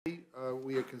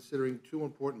we are considering two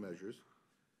important measures.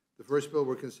 The first bill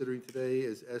we're considering today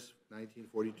is S.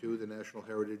 1942, the National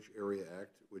Heritage Area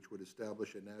Act, which would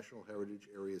establish a National Heritage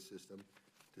Area System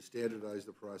to standardize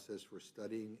the process for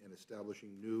studying and establishing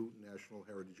new national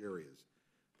heritage areas,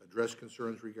 address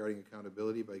concerns regarding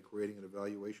accountability by creating an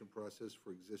evaluation process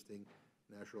for existing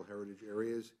national heritage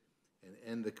areas, and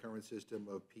end the current system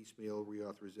of piecemeal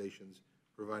reauthorizations,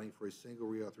 providing for a single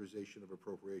reauthorization of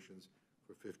appropriations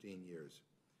for 15 years.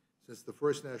 Since the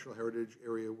first National Heritage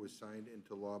Area was signed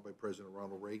into law by President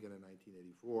Ronald Reagan in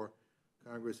 1984,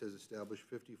 Congress has established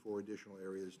 54 additional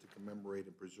areas to commemorate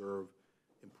and preserve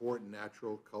important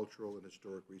natural, cultural, and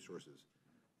historic resources.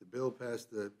 The bill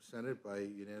passed the Senate by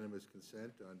unanimous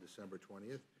consent on December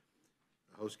 20th.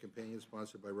 A House companion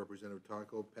sponsored by Representative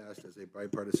Tonko passed as a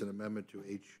bipartisan amendment to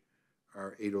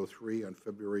H.R. 803 on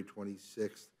February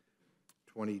 26,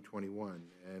 2021.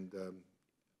 And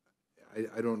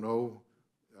I don't know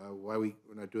why we're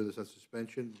not doing this on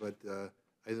suspension, but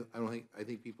I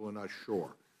think people are not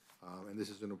sure. And this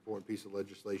is an important piece of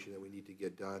legislation that we need to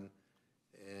get done,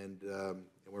 and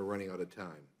we're running out of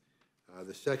time.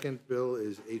 The second bill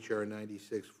is H.R.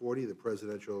 9640, the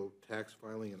Presidential Tax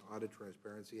Filing and Audit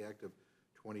Transparency Act of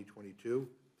 2022.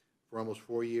 For almost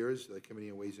 4 years, the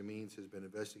Committee on Ways and Means has been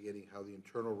investigating how the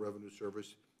Internal Revenue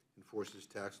Service enforces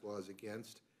tax laws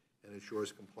against and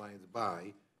ensures compliance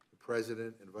by the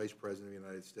President and Vice President of the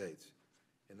United States.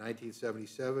 In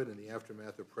 1977, in the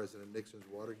aftermath of President Nixon's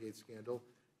Watergate scandal,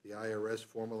 the IRS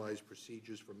formalized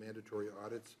procedures for mandatory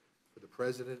audits for the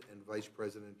President and Vice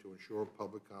President to ensure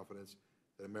public confidence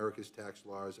that America's tax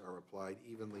laws are applied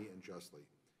evenly and justly.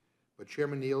 But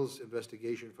Chairman Neal's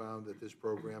investigation found that this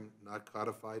program, not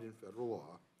codified in federal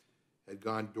law, had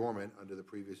gone dormant under the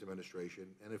previous administration,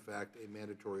 and in fact, a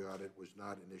mandatory audit was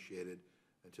not initiated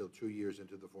until 2 years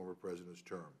into the former president's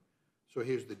term. So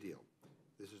here's the deal.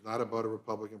 This is not about a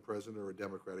Republican president or a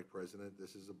Democratic president.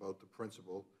 This is about the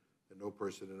principle that no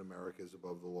person in America is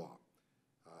above the law.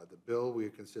 The bill we are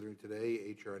considering today,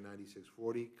 H.R.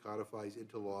 9640, codifies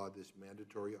into law this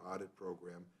mandatory audit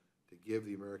program to give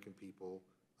the American people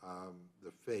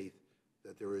the faith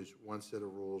that there is one set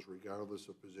of rules regardless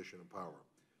of position of power.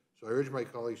 So I urge my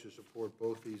colleagues to support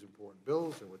both these important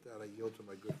bills, and with that I yield to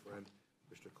my good friend,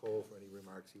 Mr. Cole, for any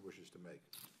remarks he wishes to make.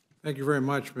 Thank you very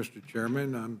much, Mr.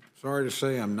 Chairman. I'm sorry to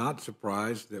say I'm not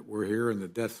surprised that we're here in the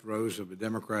death throes of a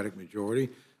Democratic majority,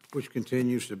 which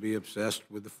continues to be obsessed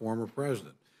with the former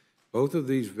president. Both of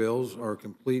these bills are a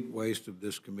complete waste of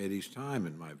this committee's time,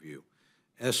 in my view.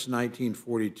 S.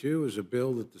 1942 is a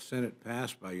bill that the Senate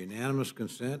passed by unanimous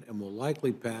consent and will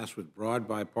likely pass with broad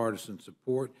bipartisan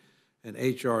support, and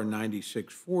H.R.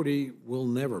 9640 will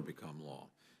never become law.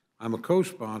 I'm a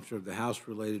co-sponsor of the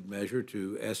House-related measure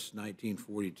to S.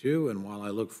 1942, and while I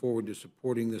look forward to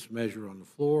supporting this measure on the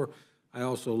floor, I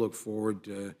also look forward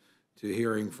to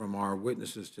hearing from our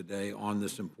witnesses today on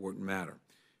this important matter.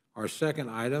 Our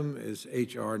second item is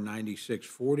H.R.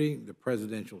 9640, the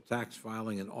Presidential Tax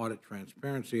Filing and Audit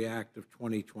Transparency Act of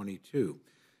 2022.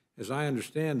 As I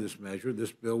understand this measure,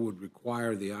 this bill would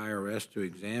require the IRS to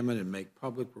examine and make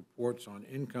public reports on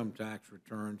income tax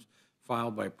returns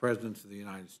filed by presidents of the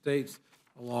United States,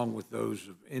 along with those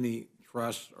of any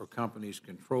trusts or companies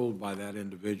controlled by that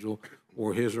individual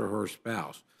or his or her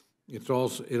spouse. It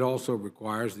also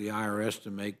requires the IRS to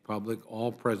make public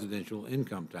all presidential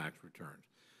income tax returns.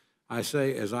 I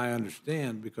say, as I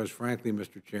understand, because frankly,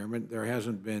 Mr. Chairman, there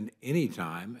hasn't been any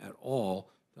time at all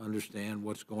to understand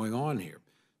what's going on here.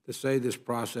 To say this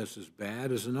process is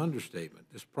bad is an understatement.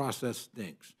 This process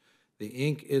stinks. The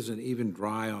ink isn't even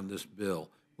dry on this bill,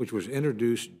 which was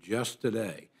introduced just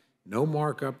today. No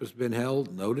markup has been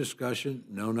held, no discussion,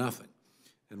 no nothing.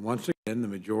 And once again, the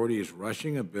majority is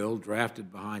rushing a bill drafted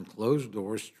behind closed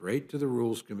doors straight to the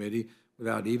Rules Committee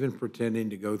without even pretending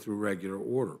to go through regular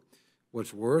order.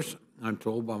 What's worse, I'm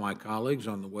told by my colleagues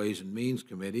on the Ways and Means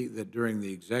Committee that during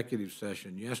the executive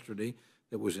session yesterday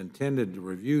that was intended to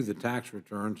review the tax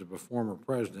returns of a former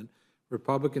president,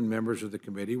 Republican members of the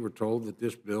committee were told that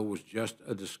this bill was just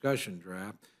a discussion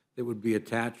draft that would be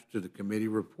attached to the committee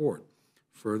report.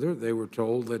 Further, they were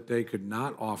told that they could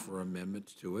not offer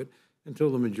amendments to it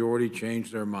until the majority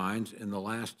changed their minds in the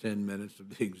last 10 minutes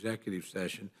of the executive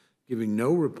session, giving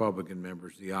no Republican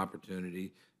members the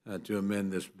opportunity to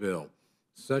amend this bill.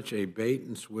 Such a bait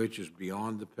and switch is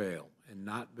beyond the pale and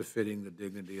not befitting the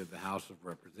dignity of the House of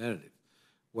Representatives.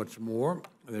 What's more,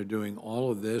 they're doing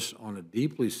all of this on a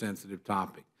deeply sensitive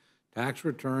topic. Tax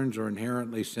returns are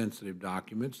inherently sensitive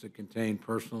documents that contain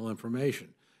personal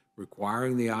information.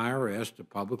 Requiring the IRS to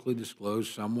publicly disclose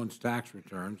someone's tax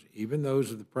returns, even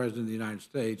those of the President of the United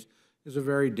States, is a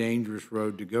very dangerous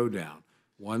road to go down,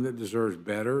 one that deserves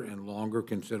better and longer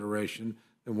consideration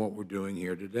than what we're doing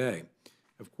here today.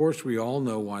 Of course, we all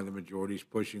know why the majority is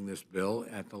pushing this bill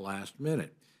at the last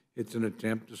minute. It's an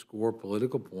attempt to score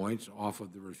political points off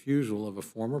of the refusal of a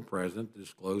former president to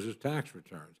disclose his tax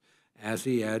returns, as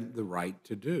he had the right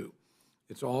to do.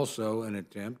 It's also an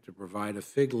attempt to provide a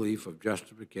fig leaf of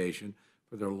justification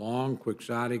for their long,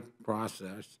 quixotic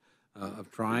process of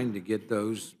trying to get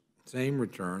those same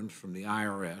returns from the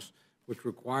IRS, which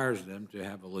requires them to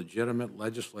have a legitimate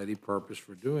legislative purpose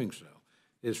for doing so.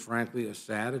 It is frankly a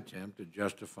sad attempt at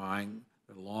justifying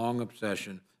the long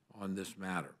obsession on this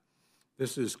matter.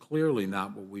 This is clearly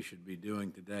not what we should be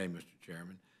doing today, Mr.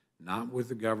 Chairman, not with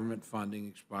the government funding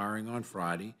expiring on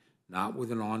Friday, not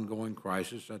with an ongoing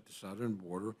crisis at the southern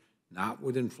border, not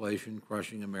with inflation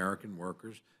crushing American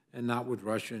workers, and not with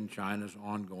Russia and China's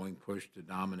ongoing push to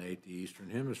dominate the Eastern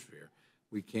Hemisphere.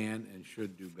 We can and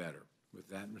should do better. With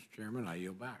that, Mr. Chairman, I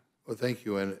yield back. Well, thank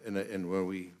you. And when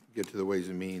we get to the Ways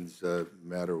and Means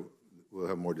matter, we'll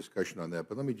have more discussion on that.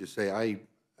 But let me just say,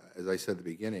 as I said at the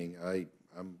beginning,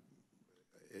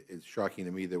 it's shocking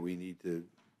to me that we need to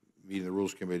meet in the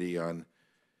Rules Committee on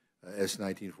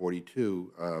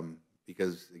S-1942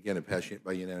 because, again, it passed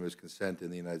by unanimous consent in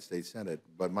the United States Senate.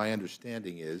 But my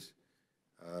understanding is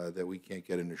that we can't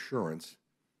get an assurance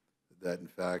that, in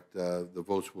fact, the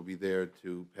votes will be there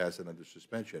to pass it under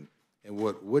suspension. And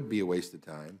what would be a waste of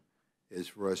time is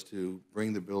for us to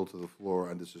bring the bill to the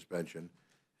floor under suspension,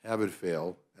 have it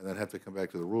fail, and then have to come back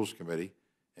to the Rules Committee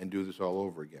and do this all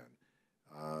over again.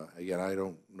 Again, I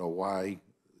don't know why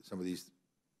some of these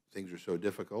things are so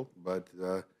difficult, but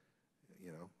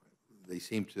you know, they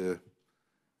seem to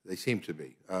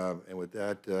be. And with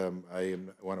that, I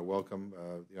want to welcome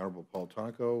the Honorable Paul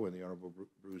Tonko and the Honorable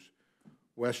Bruce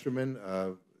Westerman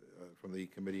from the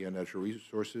Committee on Natural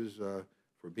Resources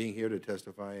for being here to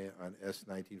testify on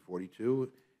S-1942.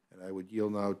 And I would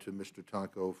yield now to Mr.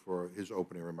 Tonko for his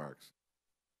opening remarks.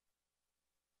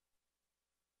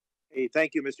 Hey,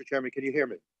 thank you, Mr. Chairman. Can you hear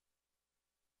me?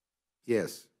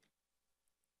 Yes.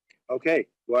 Okay.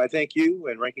 Well, I thank you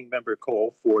and Ranking Member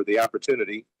Cole for the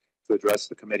opportunity to address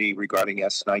the committee regarding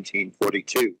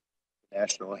S-1942,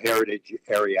 National Heritage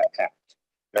Area Act.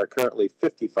 There are currently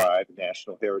 55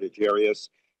 National Heritage Areas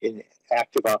in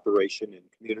active operation in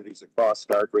communities across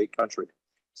our great country.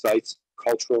 Sites,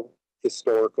 cultural,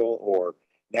 historical, or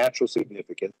natural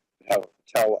significance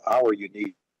tell our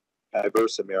unique,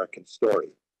 diverse American story.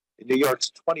 In New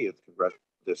York's 20th Congressional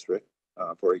District,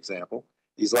 for example,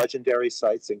 these legendary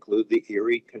sites include the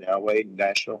Erie Canalway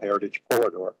National Heritage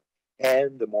Corridor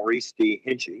and the Maurice D.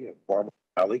 Hinchey, a former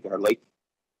colleague, our late,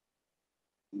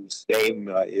 whose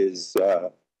name is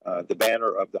the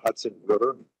banner of the Hudson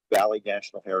River Valley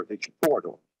National Heritage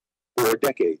Corridor. For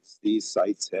decades, these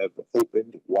sites have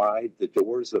opened wide the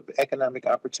doors of economic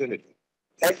opportunity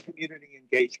and community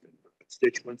engagement for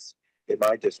constituents in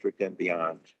my district and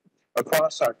beyond.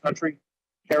 Across our country,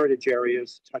 heritage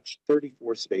areas touch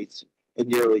 34 states and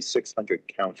nearly 600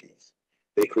 counties.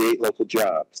 They create local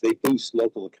jobs, they boost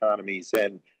local economies,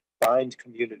 and bind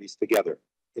communities together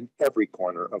in every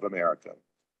corner of America.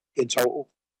 In total,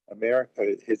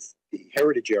 the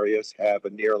heritage areas have a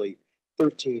nearly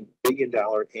 $13 billion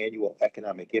annual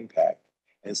economic impact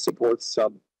and support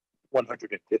some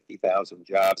 150,000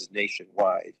 jobs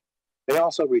nationwide. They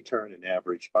also return an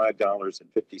average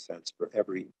 $5.50 for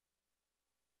every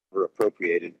were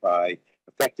appropriated by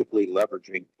effectively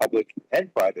leveraging public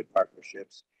and private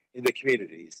partnerships in the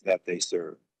communities that they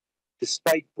serve.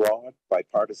 Despite broad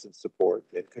bipartisan support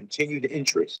and continued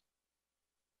interest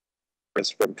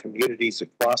from communities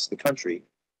across the country,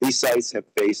 these sites have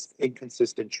faced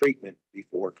inconsistent treatment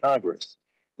before Congress.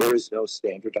 There is no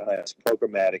standardized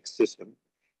programmatic system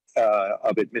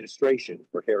of administration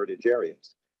for heritage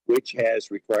areas, which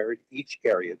has required each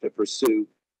area to pursue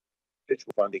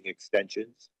individual funding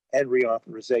extensions and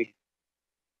reauthorization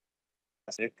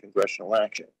of congressional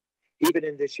action. Even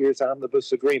in this year's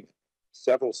omnibus agreement,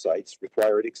 several sites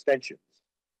required extensions.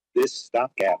 This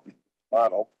stopgap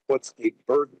model puts a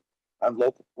burden on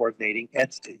local coordinating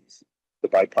entities. The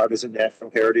Bipartisan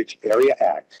National Heritage Area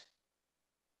Act,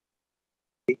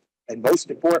 and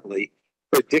most importantly,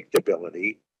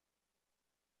 predictability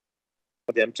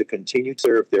for them to continue to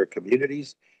serve their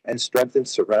communities and strengthen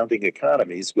surrounding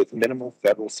economies with minimal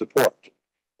federal support.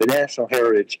 The National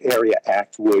Heritage Area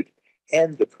Act would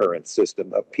end the current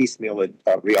system of piecemeal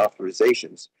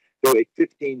reauthorizations through a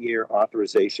 15-year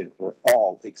authorization for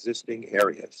all existing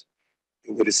areas.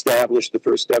 It would establish the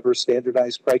first ever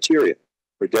standardized criteria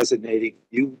for designating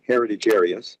new heritage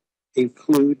areas,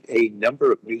 include a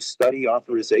number of new study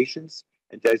authorizations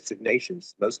and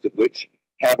designations, most of which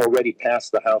have already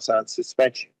passed the House on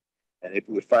suspension, and it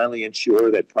would finally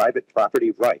ensure that private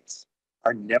property rights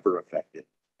are never affected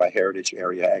by heritage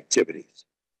area activities.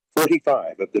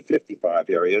 45 of the 55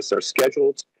 areas are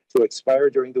scheduled to expire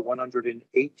during the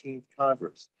 118th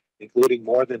Congress, including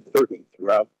more than 30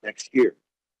 throughout next year.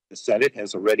 The Senate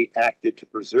has already acted to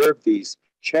preserve these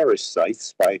cherished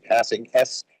sites by passing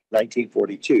S.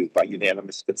 1942 by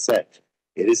unanimous consent.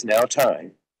 It is now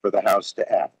time for the House to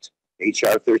act.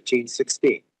 H.R.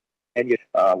 1316, and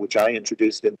which I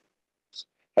introduced in,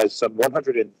 has some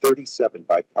 137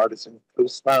 bipartisan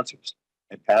co-sponsors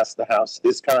and passed the House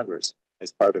this Congress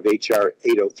as part of H.R.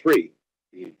 803,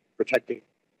 the Protecting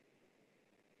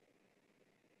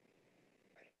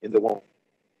in the wall.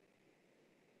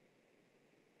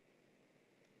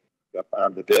 Up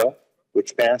on the bill,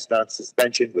 which passed on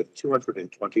suspension with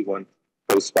 221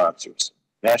 co-sponsors.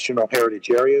 National heritage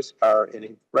areas are an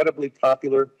incredibly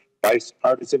popular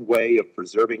bipartisan way of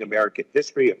preserving American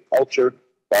history and culture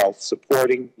while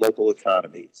supporting local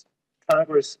economies.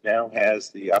 Congress now has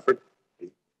the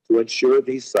opportunity to ensure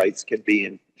these sites can be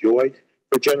enjoyed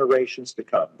for generations to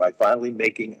come by finally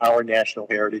making our National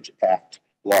Heritage Act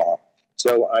law.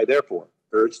 So I therefore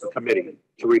urge the committee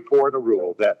to report a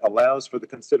rule that allows for the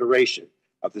consideration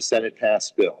of the Senate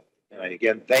passed bill. And I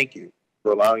again thank you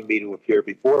for allowing me to appear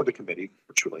before the committee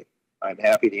virtually. I'm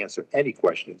happy to answer any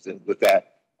questions, and with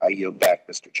that, I yield back,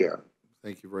 Mr. Chair.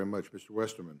 Thank you very much. Mr.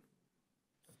 Westerman.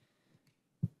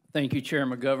 Thank you, Chair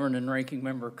McGovern and Ranking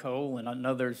Member Cole. And I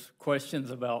know there's questions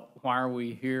about why are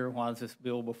we here? Why is this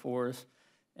bill before us?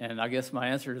 And I guess my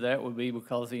answer to that would be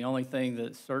because the only thing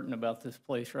that's certain about this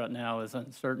place right now is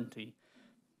uncertainty.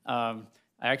 I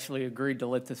actually agreed to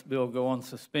let this bill go on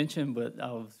suspension, but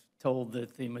I was told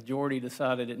that the majority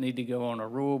decided it needed to go on a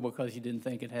rule because you didn't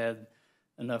think it had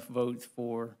enough votes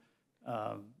for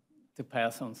to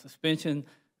pass on suspension.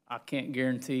 I can't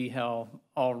guarantee how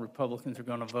all Republicans are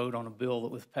going to vote on a bill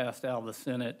that was passed out of the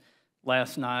Senate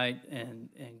last night and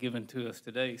given to us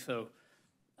today. So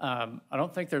I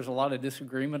don't think there's a lot of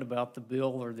disagreement about the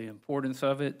bill or the importance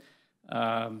of it.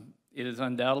 It is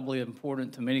undoubtedly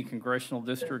important to many congressional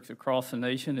districts across the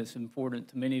nation. It's important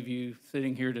to many of you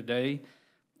sitting here today.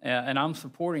 And I'm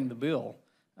supporting the bill.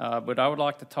 But I would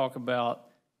like to talk about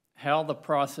how the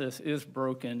process is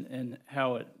broken and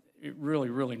how it really,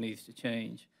 really needs to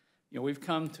change. You know, we've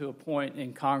come to a point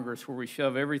in Congress where we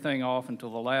shove everything off until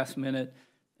the last minute,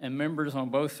 and members on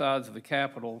both sides of the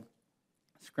Capitol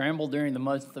scramble during the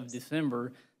month of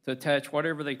December to attach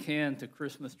whatever they can to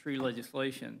Christmas tree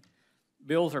legislation.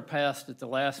 Bills are passed at the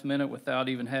last minute without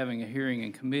even having a hearing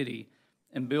in committee,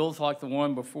 and bills like the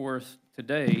one before us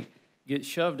today get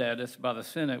shoved at us by the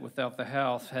Senate without the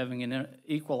House having an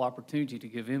equal opportunity to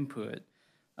give input.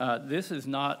 This is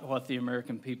not what the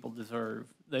American people deserve.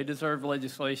 They deserve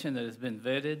legislation that has been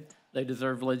vetted. They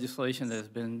deserve legislation that has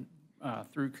been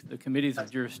through the committees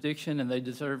of jurisdiction, and they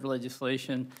deserve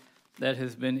legislation that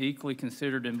has been equally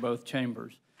considered in both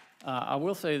chambers. I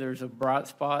will say there's a bright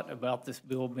spot about this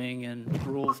bill being in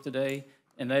rules today,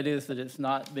 and that is that it's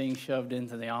not being shoved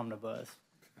into the omnibus.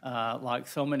 Like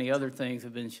so many other things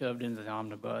have been shoved into the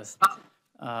omnibus.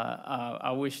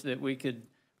 I wish that we could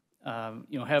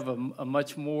have a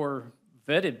much more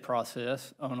vetted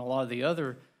process on a lot of the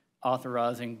other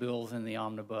authorizing bills in the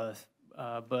omnibus.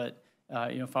 But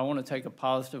if I want to take a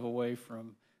positive away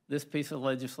from this piece of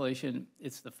legislation,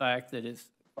 it's the fact that it's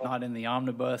not in the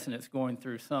omnibus and it's going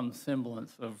through some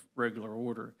semblance of regular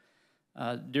order.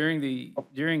 During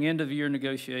end-of-year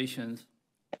negotiations,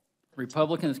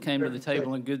 Republicans came to the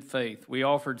table in good faith. We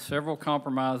offered several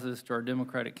compromises to our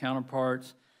Democratic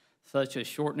counterparts, such as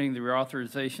shortening the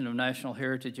reauthorization of national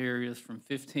heritage areas from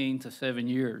 15 to 7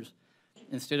 years.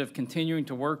 Instead of continuing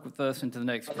to work with us into the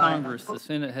next Congress, the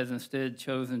Senate has instead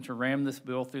chosen to ram this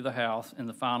bill through the House in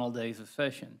the final days of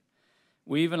session.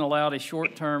 We even allowed a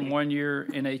short-term one-year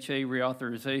NHA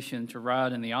reauthorization to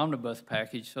ride in the omnibus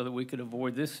package so that we could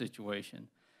avoid this situation.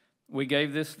 We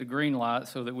gave this the green light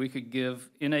so that we could give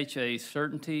NHA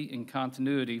certainty and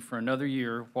continuity for another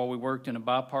year while we worked in a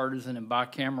bipartisan and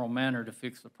bicameral manner to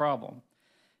fix the problem.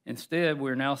 Instead,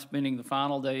 we're now spending the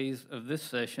final days of this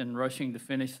session rushing to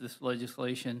finish this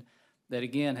legislation that,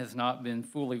 again, has not been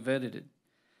fully vetted.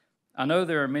 I know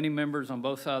there are many members on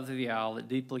both sides of the aisle that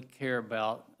deeply care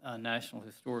about national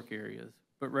historic areas,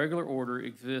 but regular order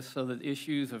exists so that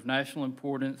issues of national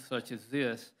importance such as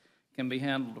this can be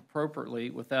handled appropriately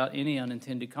without any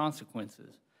unintended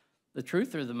consequences. The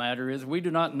truth of the matter is we do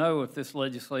not know if this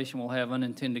legislation will have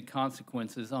unintended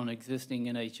consequences on existing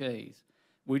NHAs.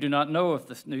 We do not know if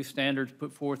the new standards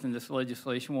put forth in this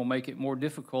legislation will make it more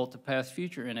difficult to pass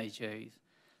future NHAs.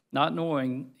 not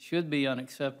knowing should be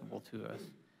unacceptable to us.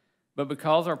 But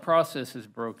because our process is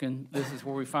broken, this is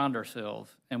where we find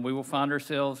ourselves, and we will find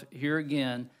ourselves here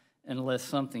again unless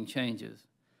something changes.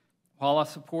 While I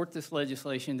support this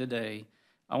legislation today,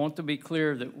 I want to be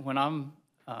clear that when I'm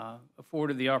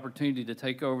afforded the opportunity to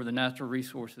take over the Natural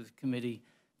Resources Committee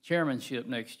chairmanship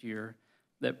next year,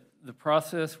 that the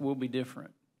process will be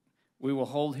different. We will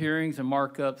hold hearings and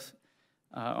markups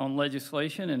on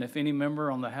legislation, and if any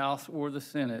member on the House or the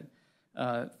Senate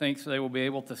thinks they will be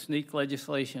able to sneak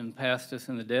legislation past us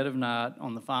in the dead of night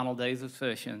on the final days of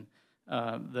session,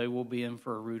 they will be in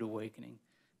for a rude awakening.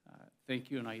 Thank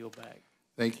you, and I yield back.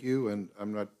 Thank you, and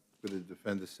I'm not going to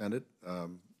defend the Senate,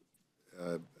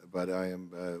 but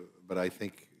I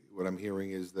think what I'm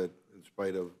hearing is that in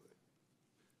spite of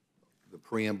the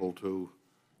preamble to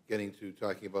getting to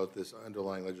talking about this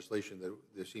underlying legislation, that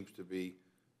there seems to be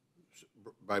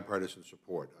bipartisan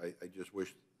support. I just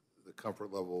wish the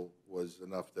comfort level was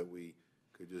enough that we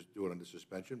could just do it under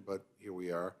suspension, but here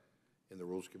we are in the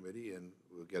Rules Committee, and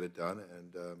we'll get it done.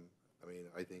 And I mean,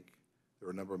 I think there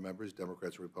are a number of members,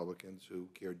 Democrats and Republicans, who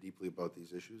care deeply about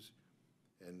these issues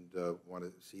and want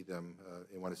to see them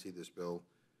and want to see this bill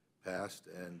passed.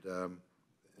 And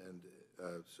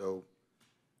so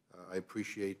I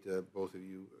appreciate both of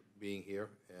you being here,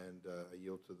 and I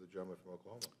yield to the gentleman from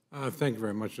Oklahoma. Thank you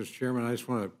very much, Mr. Chairman. I just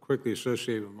want to quickly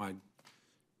associate with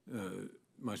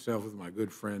myself with my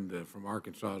good friend from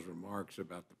Arkansas's remarks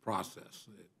about the process.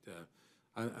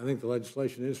 I think the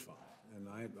legislation is fine, and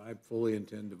I fully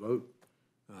intend to vote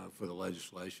for the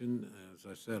legislation. As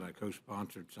I said, I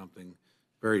co-sponsored something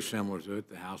very similar to it,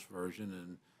 the House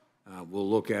version, and we'll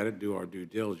look at it, do our due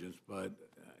diligence, but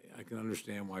I can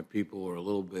understand why people are a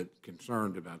little bit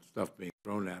concerned about stuff being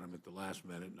thrown at them at the last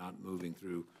minute, not moving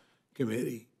through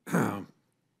committee,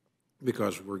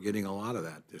 because we're getting a lot of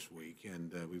that this week,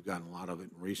 and we've gotten a lot of it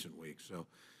in recent weeks. So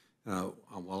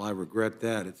while I regret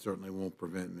that, it certainly won't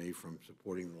prevent me from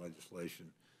supporting the legislation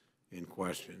in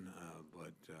question.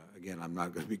 But again, I'm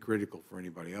not going to be critical for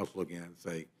anybody else looking at it and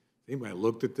say, anybody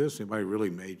looked at this? Anybody really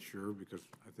made sure? Because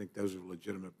I think those are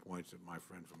legitimate points that my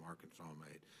friend from Arkansas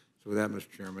made. So with that, Mr.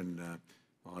 Chairman,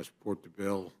 while I support the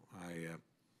bill,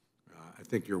 I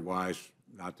think you're wise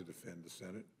not to defend the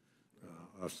Senate.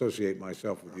 I associate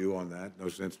myself with you on that. No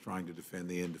sense trying to defend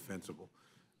the indefensible.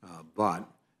 But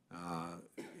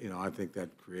you know, I think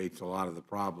that creates a lot of the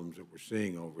problems that we're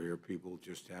seeing over here. People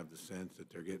just have the sense that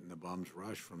they're getting the bum's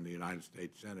rush from the United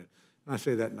States Senate. And I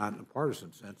say that not in a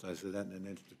partisan sense. I say that in an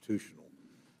institutional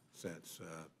sense.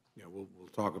 You know, we'll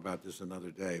talk about this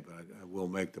another day, but I will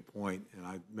make the point, and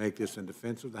I make this in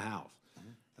defense of the House.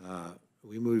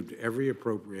 We moved every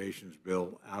appropriations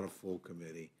bill out of full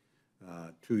committee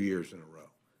 2 years in a row.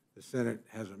 The Senate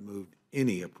hasn't moved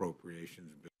any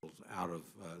appropriations bills out of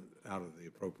the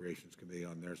Appropriations Committee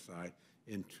on their side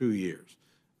in 2 years.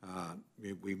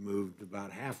 We moved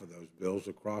about half of those bills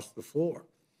across the floor.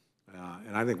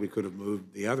 And I think we could have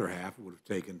moved the other half. It would have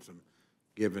taken some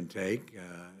give and take,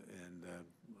 and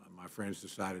my friends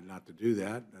decided not to do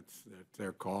that. That's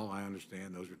their call. I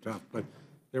understand those are tough. But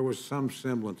there was some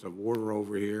semblance of order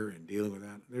over here in dealing with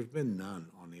that. There's been none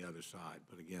on the other side.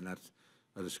 But again, that's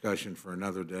a discussion for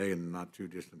another day in the not too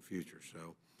distant future.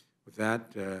 So with that,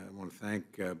 I want to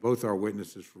thank both our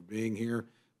witnesses for being here.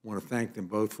 I want to thank them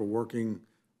both for working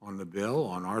on the bill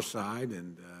on our side,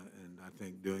 and I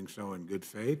think doing so in good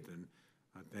faith. And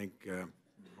I think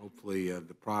hopefully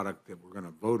the product that we're going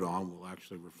to vote on will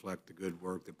actually reflect the good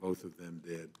work that both of them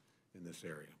did in this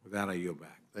area. With that, I yield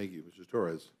back. Thank you. Mrs.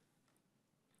 Torres.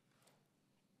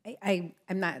 I'm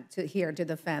not here to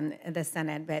defend the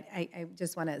Senate, but I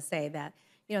just want to say that,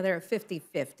 you know, they're a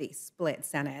 50-50 split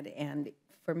Senate, and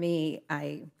for me,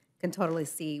 I can totally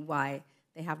see why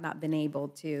they have not been able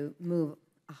to move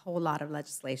a whole lot of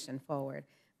legislation forward.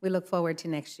 We look forward to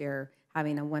next year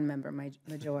having a one-member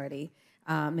majority.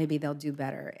 Maybe they'll do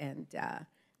better and,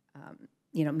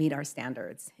 you know, meet our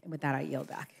standards. And with that, I yield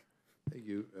back. Thank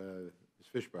you.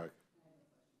 Ms. Fishbach.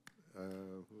 Who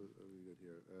have we got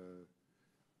here?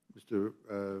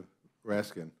 Mr.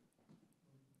 Raskin.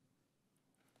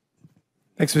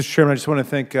 Thanks, Mr. Chairman. I just want to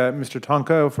thank Mr.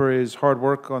 Tonko for his hard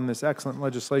work on this excellent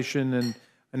legislation, and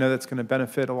I know that's going to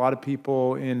benefit a lot of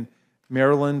people in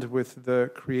Maryland with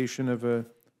the creation of a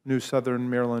new Southern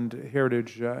Maryland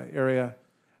heritage area.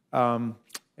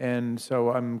 And so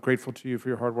I'm grateful to you for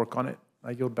your hard work on it.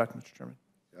 I yield back, Mr. Chairman.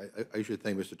 I should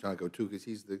thank Mr. Tonko, too, because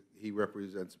he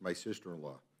represents my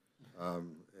sister-in-law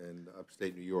in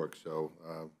upstate New York, so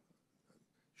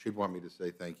she'd want me to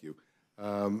say thank you.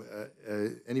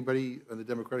 Anybody on the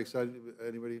Democratic side,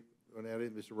 anybody want to add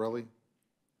it? Mr. Rowley?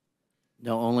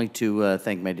 No, only to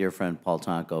thank my dear friend Paul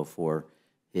Tonko for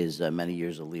his many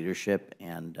years of leadership,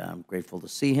 and I'm grateful to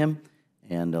see him,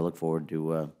 and I look forward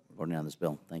to voting on this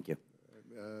bill. Thank you.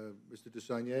 Mr.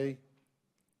 Desagne?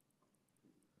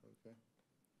 Okay.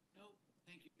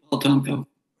 Paul Tonko.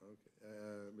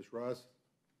 Okay. Ms. Ross?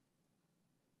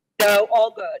 No, all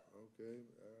good. Okay,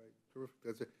 all right, terrific,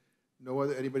 that's it.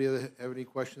 Anybody have any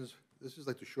questions? This is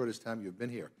like the shortest time you've been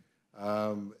here.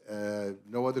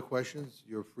 No other questions?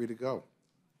 You're free to go.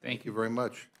 Thank you very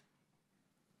much.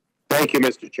 Thank you,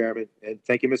 Mr. Chairman, and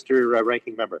thank you, Mr.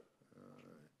 Ranking Member.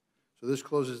 So this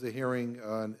closes the hearing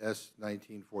on S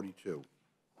 1942.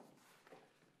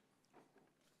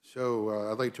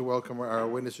 So I'd like to welcome our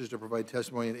witnesses to provide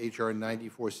testimony on H.R.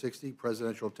 9460,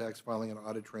 Presidential Tax Filing and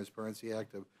Audit Transparency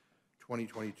Act of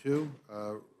 2022.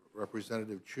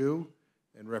 Representative Chu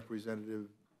and Representative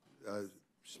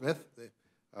Smith,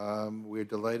 we're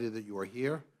delighted that you are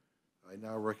here. I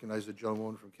now recognize the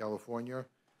gentlewoman from California,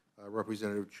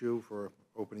 Representative Chu, for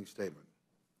opening statement.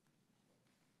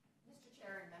 Mr.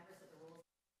 Chair and members of the Rules.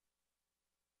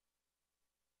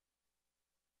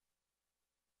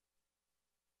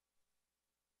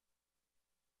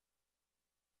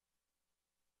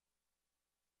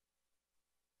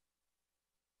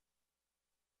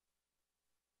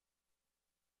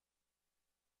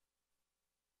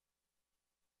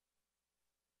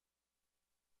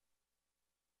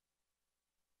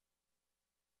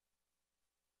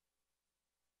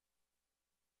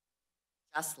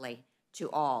 Justly to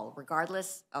all,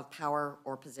 regardless of power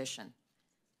or position.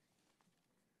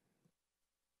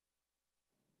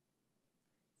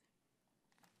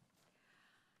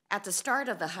 At the start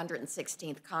of the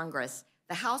 116th Congress,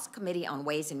 the House Committee on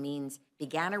Ways and Means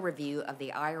began a review of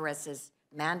the IRS's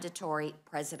mandatory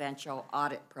presidential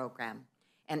audit program,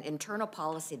 an internal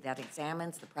policy that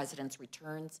examines the president's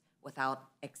returns without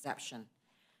exception.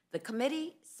 The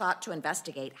committee sought to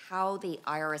investigate how the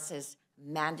IRS's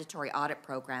mandatory audit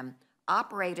program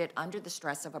operated under the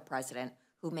stress of a president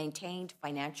who maintained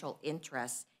financial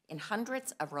interests in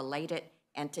hundreds of related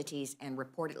entities and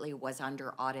reportedly was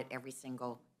under audit every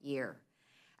single year.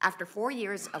 After 4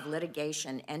 years of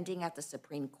litigation ending at the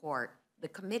Supreme Court, the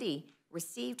committee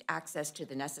received access to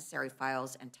the necessary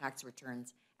files and tax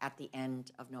returns at the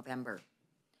end of November.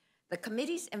 The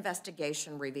committee's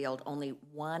investigation revealed only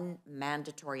one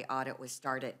mandatory audit was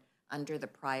started under the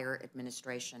prior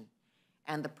administration,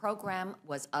 and the program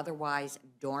was otherwise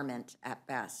dormant at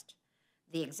best.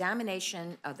 The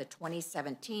examination of the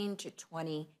 2017 to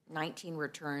 2019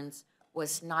 returns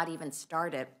was not even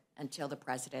started until the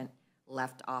president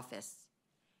left office,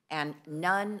 and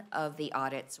none of the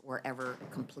audits were ever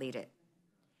completed.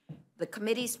 The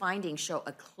committee's findings show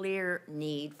a clear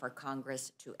need for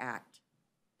Congress to act.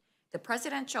 The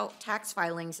Presidential Tax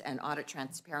Filings and Audit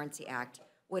Transparency Act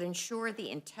would ensure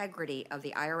the integrity of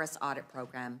the IRS audit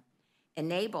program,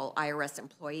 enable IRS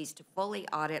employees to fully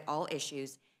audit all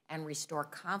issues, and restore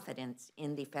confidence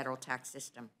in the federal tax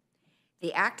system.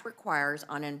 The Act requires,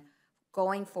 on an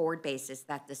going forward basis,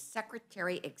 that the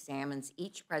Secretary examines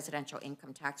each presidential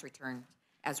income tax return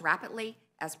as rapidly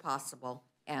as possible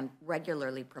and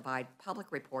regularly provide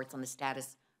public reports on the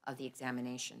status of the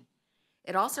examination.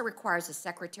 It also requires the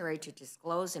Secretary to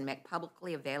disclose and make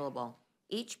publicly available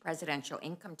each presidential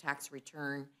income tax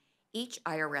return, each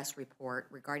IRS report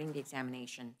regarding the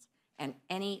examinations, and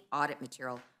any audit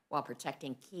material while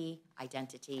protecting key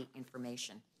identity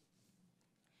information.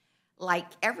 Like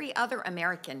every other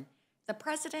American, the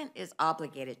President is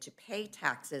obligated to pay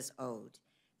taxes owed.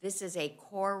 This is a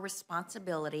core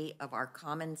responsibility of our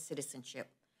common citizenship.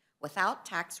 Without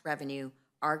tax revenue,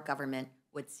 our government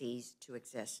would cease to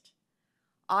exist.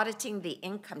 Auditing the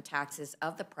income taxes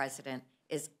of the President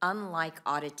is unlike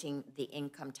auditing the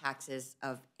income taxes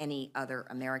of any other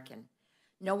American.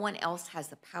 No one else has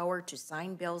the power to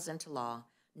sign bills into law,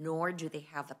 nor do they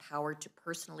have the power to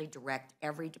personally direct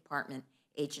every department,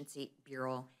 agency,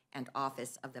 bureau, and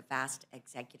office of the vast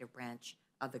executive branch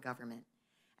of the government.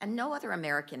 And no other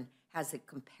American has the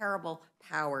comparable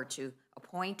power to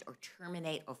appoint or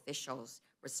terminate officials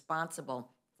responsible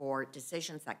for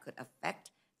decisions that could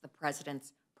affect the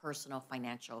president's personal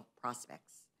financial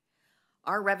prospects.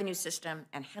 Our revenue system,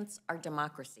 and hence our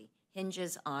democracy,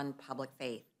 hinges on public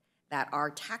faith, that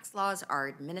our tax laws are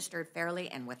administered fairly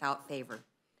and without favor.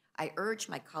 I urge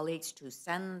my colleagues to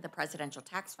send the Presidential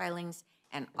Tax Filings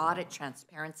and Audit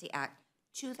Transparency Act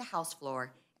to the House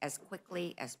floor as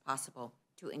quickly as possible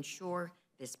to ensure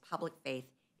this public faith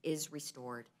is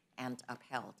restored and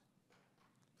upheld.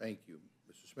 Thank you.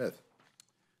 Mr. Smith.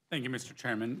 Thank you, Mr.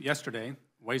 Chairman. Yesterday,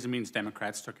 Ways and Means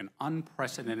Democrats took an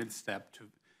unprecedented step to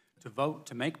vote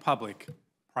to make public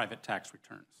private tax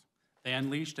returns. They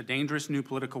unleashed a dangerous new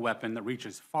political weapon that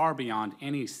reaches far beyond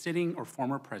any sitting or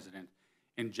former president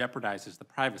and jeopardizes the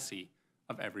privacy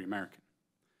of every American.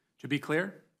 To be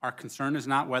clear, our concern is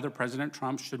not whether President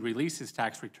Trump should release his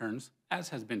tax returns, as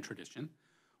has been tradition,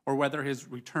 or whether his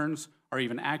returns are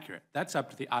even accurate. That's up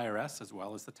to the IRS as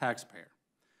well as the taxpayer.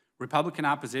 Republican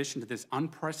opposition to this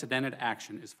unprecedented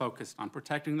action is focused on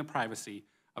protecting the privacy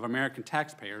of American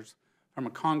taxpayers from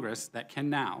a Congress that can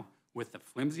now, with the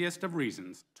flimsiest of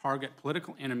reasons, target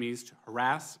political enemies to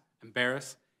harass,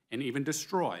 embarrass, and even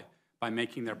destroy by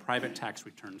making their private tax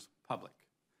returns public.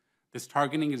 This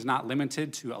targeting is not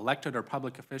limited to elected or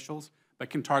public officials, but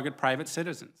can target private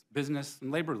citizens, business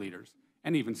and labor leaders,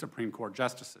 and even Supreme Court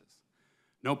justices.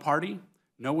 No party,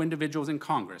 no individuals in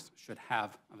Congress should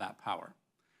have that power.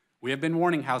 We have been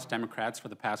warning House Democrats for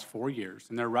the past 4 years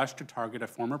in their rush to target a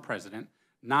former president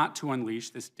not to unleash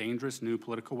this dangerous new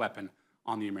political weapon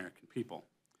on the American people.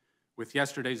 With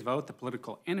yesterday's vote, the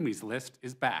political enemies list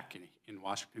is back in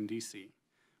Washington, D.C.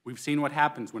 We've seen what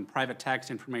happens when private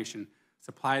tax information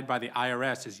supplied by the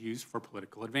IRS is used for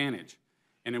political advantage,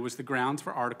 and it was the grounds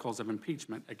for articles of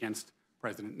impeachment against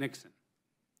President Nixon.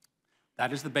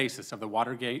 That is the basis of the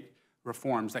Watergate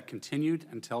reforms that continued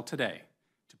until today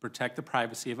to protect the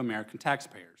privacy of American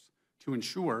taxpayers, to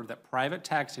ensure that private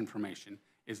tax information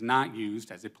is not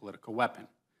used as a political weapon.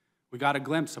 We got a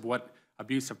glimpse of what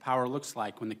abuse of power looks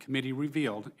like when the committee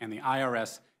revealed and the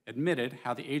IRS admitted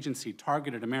how the agency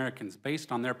targeted Americans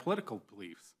based on their political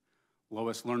beliefs.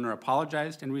 Lois Lerner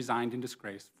apologized and resigned in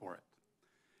disgrace for it.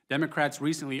 Democrats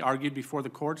recently argued before the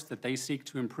courts that they seek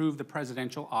to improve the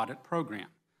presidential audit program,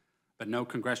 but no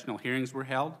congressional hearings were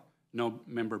held, no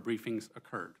member briefings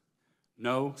occurred.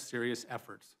 No serious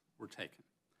efforts were taken.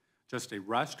 Just a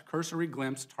rushed, cursory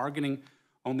glimpse targeting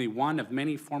only one of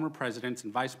many former presidents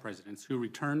and vice presidents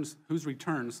whose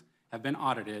returns have been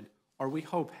audited, or we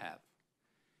hope have.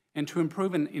 And to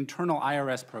improve an internal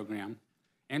IRS program,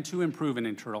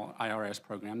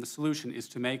 the solution is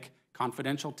to make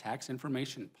confidential tax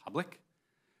information public?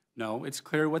 No, it's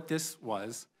clear what this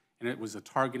was, and it was a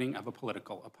targeting of a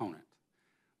political opponent.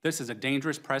 This is a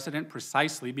dangerous precedent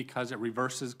precisely because it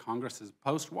reverses Congress's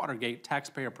post-Watergate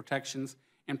taxpayer protections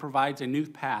and provides a new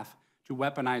path to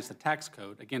weaponize the tax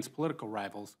code against political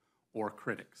rivals or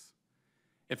critics.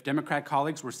 If Democrat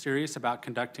colleagues were serious about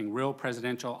conducting real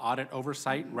presidential audit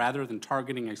oversight rather than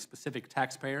targeting a specific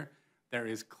taxpayer, there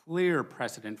is clear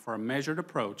precedent for a measured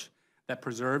approach that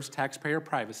preserves taxpayer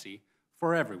privacy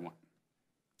for everyone.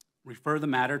 Refer the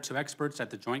matter to experts at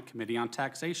the Joint Committee on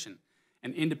Taxation,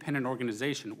 an independent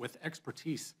organization with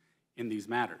expertise in these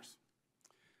matters.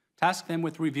 Task them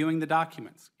with reviewing the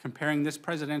documents, comparing this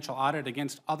presidential audit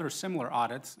against other similar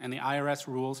audits and the IRS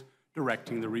rules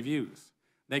directing the reviews.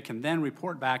 They can then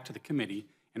report back to the committee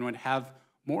and would have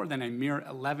more than a mere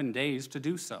 11 days to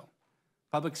do so.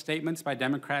 Public statements by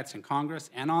Democrats in Congress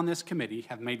and on this committee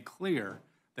have made clear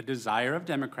the desire of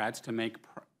Democrats to make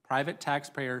private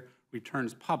taxpayer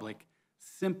returns public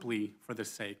simply for the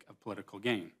sake of political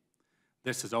gain.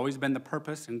 This has always been the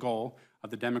purpose and goal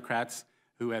of the Democrats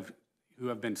who have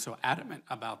been so adamant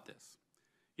about this.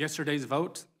 Yesterday's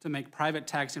vote to make private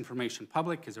tax information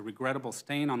public is a regrettable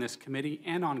stain on this committee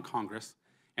and on Congress,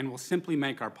 and will simply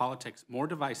make our politics more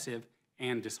divisive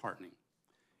and disheartening.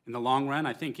 In the long run,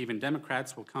 I think even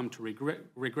Democrats will come to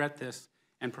regret this,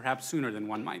 and perhaps sooner than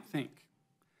one might think.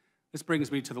 This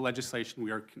brings me to the legislation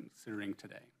we are considering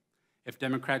today. If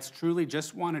Democrats truly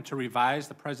just wanted to revise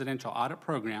the presidential audit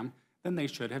program, then they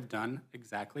should have done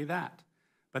exactly that.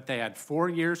 But they had 4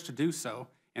 years to do so,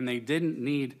 and they didn't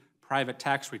need private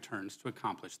tax returns to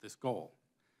accomplish this goal.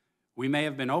 We may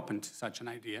have been open to such an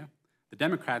idea. The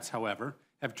Democrats, however,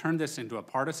 have turned this into a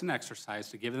partisan exercise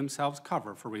to give themselves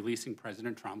cover for releasing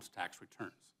President Trump's tax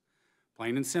returns.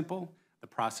 Plain and simple, the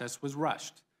process was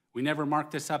rushed. We never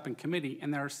marked this up in committee,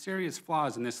 and there are serious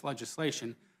flaws in this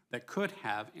legislation that could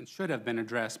have and should have been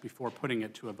addressed before putting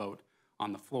it to a vote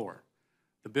on the floor.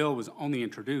 The bill was only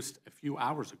introduced a few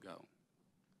hours ago.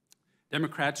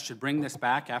 Democrats should bring this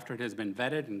back after it has been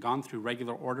vetted and gone through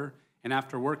regular order, and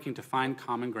after working to find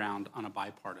common ground on a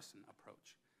bipartisan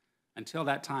approach. Until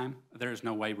that time, there is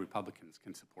no way Republicans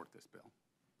can support this bill.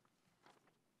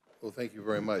 Well, thank you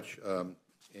very much. And,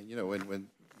 you know, when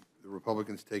the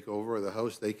Republicans take over the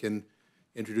House, they can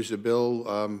introduce a bill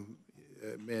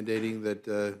mandating that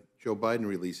Joe Biden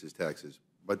releases taxes.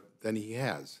 But then he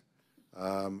has.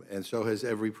 And so has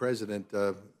every president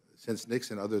since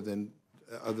Nixon, other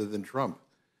than Trump.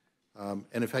 And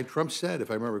in fact, Trump said,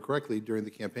 if I remember correctly, during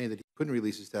the campaign that he couldn't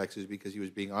release his taxes because he was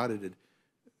being audited.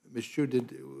 Ms. Chu,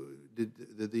 did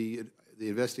the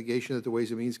investigation that the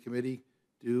Ways and Means Committee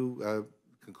do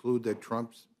conclude that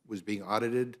Trump was being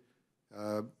audited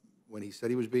when he said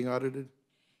he was being audited?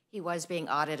 He was being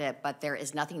audited, but there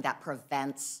is nothing that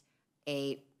prevents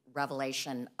a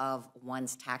revelation of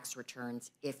one's tax returns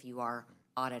if you are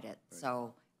audited.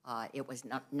 So it was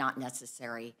not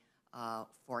necessary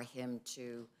for him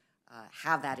to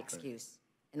have that excuse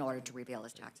in order to reveal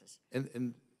his taxes.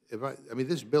 And if I mean,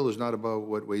 this bill is not about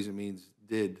what Ways and Means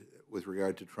did with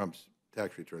regard to Trump's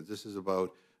tax returns. This is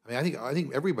about, I mean, I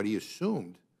think everybody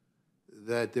assumed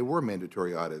that there were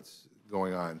mandatory audits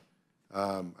going on.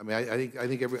 I mean, I think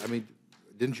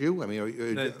didn't you? I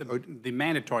mean, The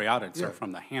mandatory audits are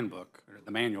from the handbook, or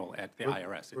the manual at the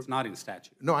IRS. It's not in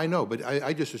statute. no, I know, but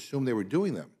I just assumed they were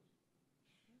doing them.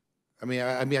 I mean,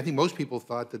 I think most people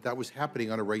thought that that was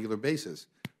happening on a regular basis.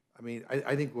 I mean,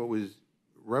 I think what was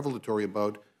revelatory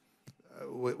about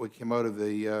what came out of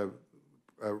the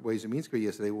Ways and Means Committee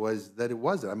yesterday was that it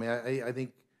wasn't. I mean, I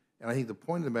think the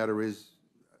point of the matter is,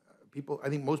 I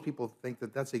think most people think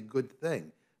that that's a good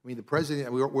thing. I mean, the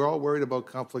president, we're all worried about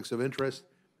conflicts of interest.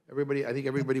 I think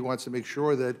everybody wants to make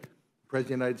sure that the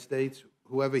President of the United States,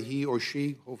 whoever he or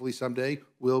she, hopefully someday,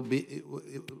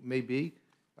 may be,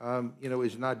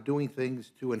 is not doing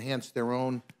things to enhance their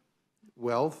own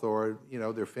wealth or,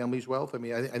 their family's wealth. I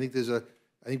mean, I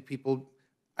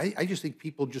just think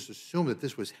people just assume that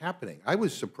this was happening. I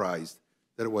was surprised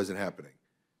that it wasn't happening.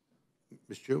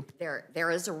 Ms. Chu? There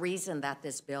is a reason that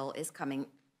this bill is coming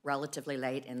relatively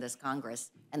late in this Congress,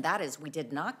 and that is we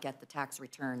did not get the tax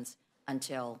returns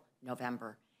until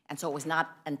November. And so it was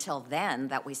not until then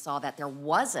that we saw that there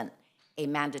wasn't a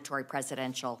mandatory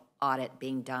presidential audit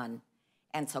being done.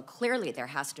 And so clearly there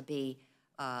has to be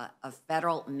a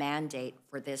federal mandate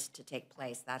for this to take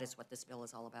place. That is what this bill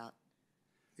is all about.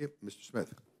 Yep, Mr.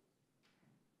 Smith.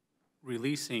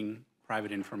 Releasing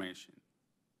private information,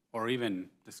 or even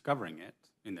discovering it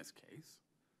in this case,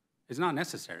 is not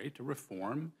necessary to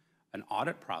reform an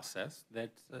audit process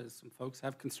that some folks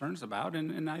have concerns about,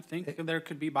 and I think there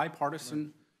could be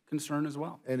bipartisan concern as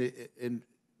well. And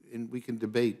we can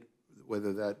debate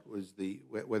whether that was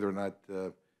whether or not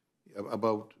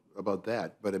about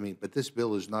that. But I mean, this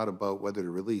bill is not about whether to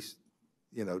release,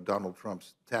 Donald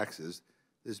Trump's taxes.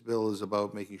 This bill is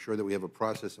about making sure that we have a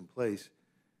process in place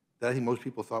that I think most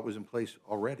people thought was in place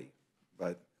already.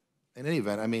 But in any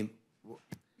event, I mean,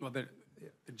 Well, the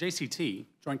JCT,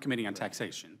 Joint Committee on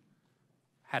Taxation,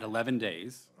 had 11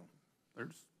 days.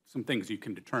 There's some things you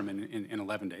can determine in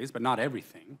 11 days, but not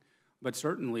everything. But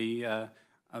certainly,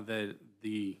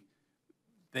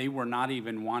 they were not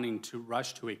even wanting to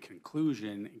rush to a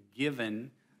conclusion,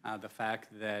 given the fact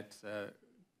that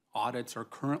audits are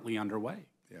currently underway.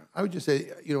 yeah, I would just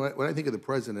say, when I think of the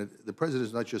president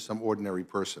is not just some ordinary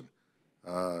person.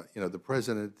 The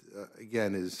president,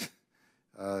 again, is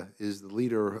the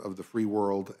leader of the free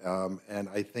world, and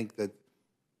I think that,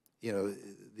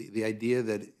 the idea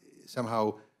that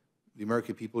somehow the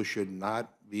American people should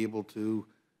not be able to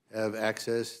have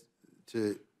access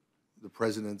to the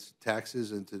president's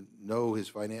taxes and to know his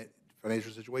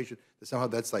financial situation, that somehow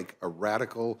that's like a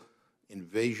radical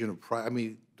invasion of I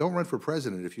mean, don't run for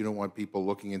president if you don't want people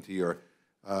looking into your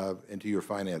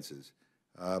finances.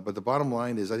 But the bottom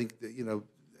line is, I think that,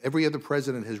 every other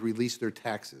president has released their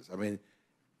taxes. I mean,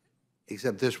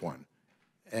 except this one,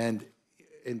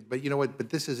 but you know what? But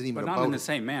this isn't even But about not in the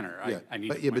same manner.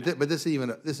 Yeah, but this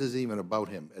isn't even about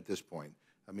him at this point.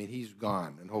 I mean, he's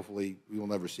gone, and hopefully we will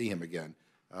never see him again.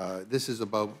 This is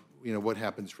about what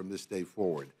happens from this day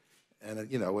forward, and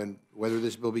and whether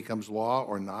this bill becomes law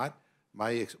or not.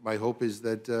 My hope is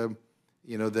that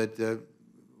that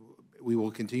we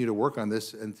will continue to work on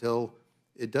this until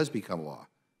it does become law,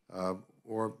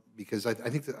 or because I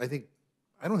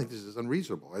don't think this is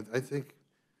unreasonable. I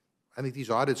think these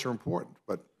audits are important.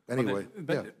 But anyway,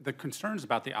 the concerns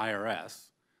about the IRS,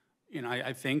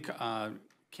 I think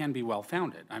can be well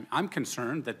founded. I'm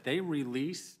concerned that they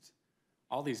released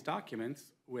all these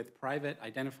documents with private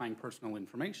identifying personal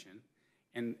information,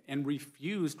 and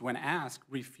refused, when asked,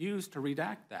 refused to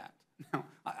redact that. Now,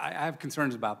 I have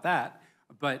concerns about that,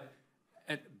 but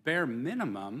at bare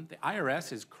minimum, the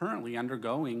IRS is currently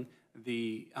undertaking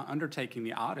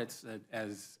the audits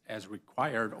as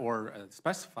required or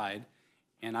specified,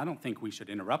 and I don't think we should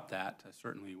interrupt that,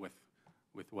 certainly with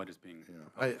what is being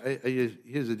proposed.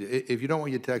 Here's the deal. If you don't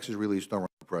want your taxes released, don't run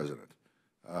for president.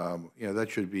 That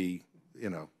should be, I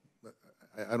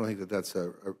don't think that that's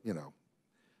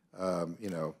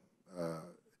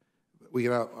we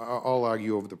can all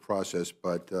argue over the process,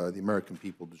 but the American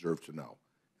people deserve to know,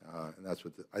 and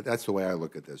that's the way I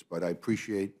look at this. But I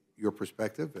appreciate your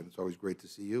perspective, and it's always great to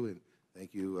see you. And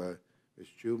thank you, Ms.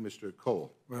 Chu. Mr.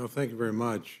 Cole. Well, thank you very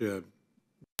much. To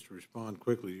respond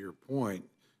quickly to your point,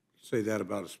 could say that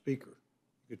about a speaker.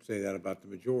 You could say that about the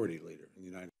majority leader in the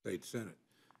United States Senate.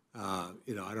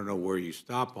 You know, I don't know where you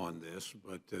stop on this,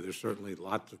 but there's certainly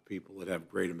lots of people that have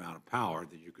great amount of power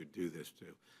that you could do this to.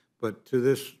 But to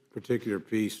this particular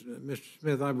piece, Mr.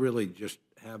 Smith, I really just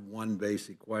have one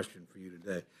basic question for you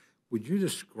today. Would you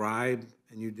describe,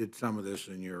 and you did some of this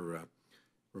in your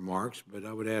remarks, but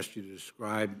I would ask you to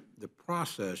describe the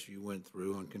process you went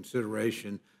through on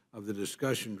consideration of the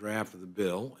discussion draft of the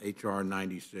bill, H.R.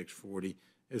 9640,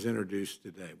 as introduced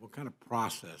today. What kind of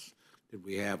process did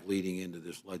we have leading into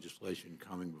this legislation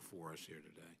coming before us here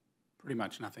today? Pretty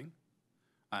much nothing.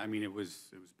 I mean, it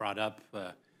was brought up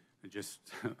just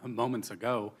moments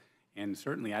ago, and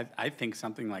certainly I think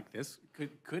something like this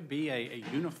could be a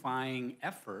unifying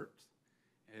effort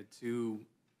to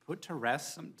put to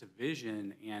rest some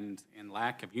division and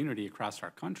lack of unity across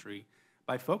our country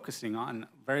by focusing on,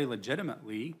 very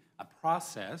legitimately, a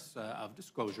process of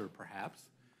disclosure, perhaps.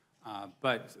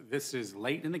 But this is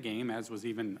late in the game, as was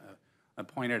even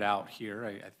pointed out here.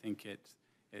 I think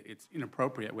it's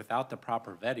inappropriate without the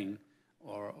proper vetting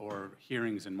or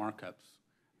hearings and markups.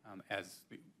 As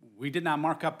we did not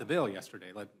mark up the bill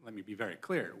yesterday. Let me be very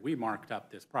clear. We marked up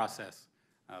this process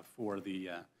for the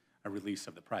release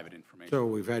of the private information. So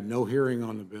we've had no hearing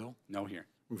on the bill? No hearing.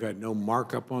 We've had no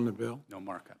markup on the bill? No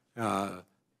markup.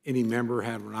 Any member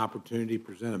have an opportunity to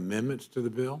present amendments to the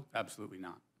bill? Absolutely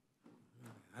not.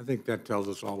 I think that tells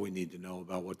us all we need to know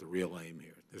about what the real aim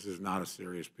here. This is not a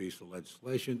serious piece of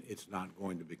legislation. It's not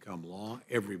going to become law.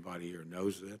 Everybody here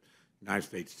knows that. The United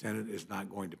States Senate is not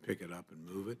going to pick it up and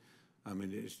move it. I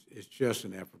mean, it's just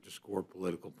an effort to score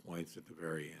political points at the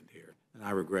very end here, and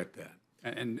I regret that.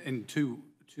 And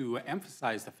to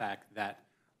emphasize the fact that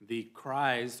the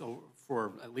cries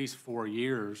for at least 4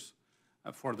 years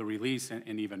for the release,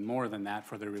 and even more than that,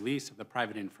 for the release of the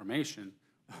private information,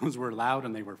 those were loud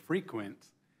and they were frequent.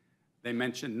 They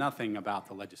mentioned nothing about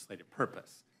the legislative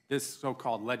purpose. This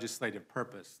so-called legislative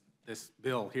purpose, this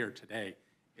bill here today,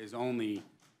 is only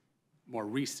more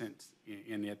recent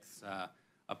in its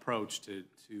approach to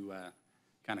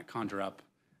kind of conjure up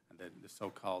the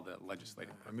so-called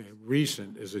legislative purpose. I mean,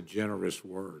 recent is a generous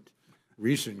word.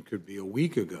 Recent could be a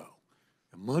week ago,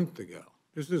 a month ago.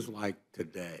 This is like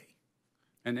today.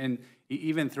 And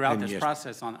even throughout this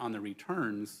process on the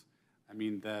returns, I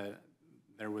mean,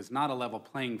 there was not a level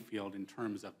playing field in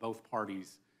terms of both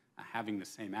parties having the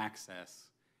same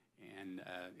access, and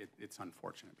it's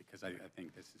unfortunate because I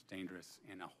think this is dangerous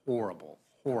and a horrible,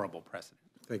 horrible precedent.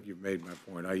 I think you've made my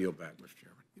point. I yield back, Mr.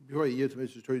 Chairman. Before I yield to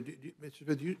Mr. Story, Mr.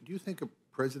 Smith, do you think a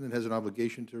president has an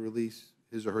obligation to release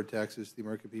his or her taxes to the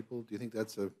American people? Do you think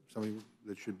that's something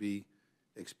that should be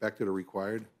expected or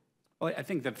required? Well, I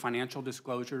think that financial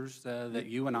disclosures that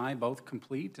you and I both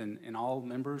complete, and all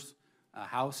members,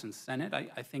 House and Senate,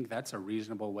 I think that's a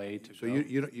reasonable way to go. So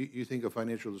you think a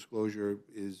financial disclosure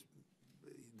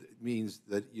means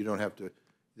that you don't have to,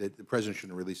 that the president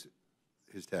shouldn't release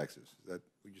his taxes? Is that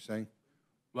what you're saying?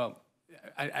 Well,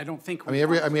 I don't think. I mean,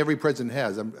 every president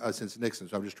has since Nixon.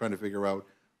 So I'm just trying to figure out,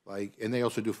 like, and they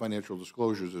also do financial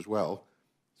disclosures as well.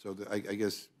 So I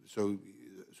guess so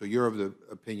you're of the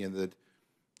opinion that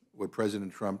what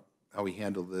President Trump, how he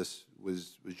handled this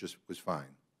was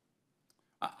fine.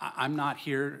 I'm not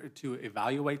here to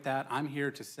evaluate that. I'm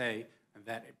here to say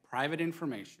that private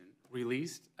information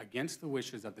released against the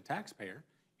wishes of the taxpayer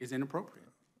is inappropriate.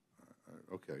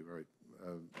 Okay, right.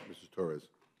 Mrs. Torres.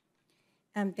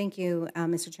 Thank you,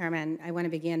 Mr. Chairman. I want to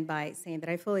begin by saying that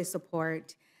I fully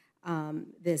support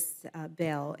this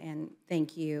bill, and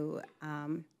thank you,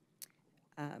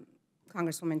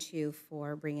 Congresswoman Chu,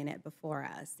 for bringing it before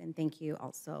us, and thank you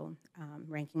also,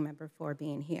 Ranking Member, for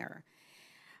being here.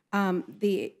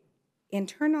 The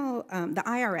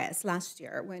IRS last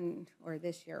year, or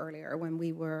this year earlier, when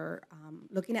we were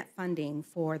looking at funding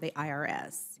for the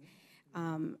IRS,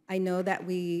 I know that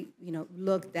we,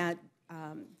 looked at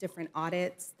different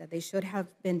audits that they should have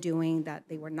been doing that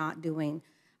they were not doing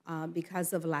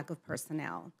because of lack of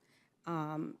personnel.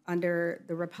 Under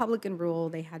the Republican rule,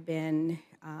 they had been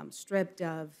stripped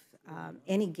of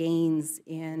any gains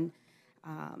in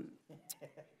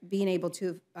being able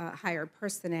to hire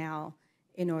personnel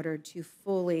in order to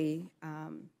fully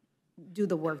do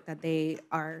the work that they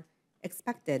are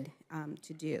expected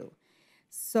to do.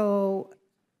 So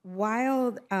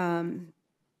while the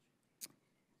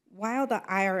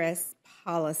IRS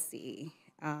policy,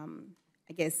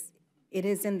 I guess it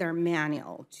is in their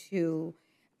manual to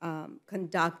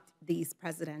conduct these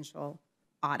presidential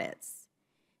audits,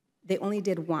 they only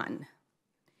did one.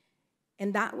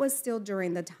 And that was still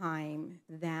during the time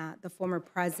that the former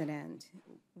president,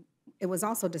 it was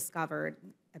also discovered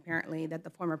apparently that the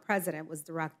former president was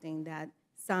directing that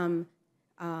some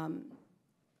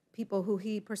people who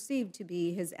he perceived to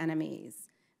be his enemies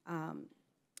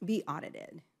be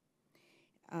audited.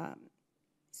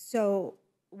 So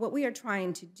what we are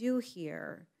trying to do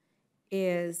here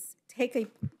is take a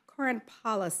current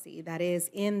policy that is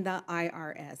in the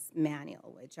IRS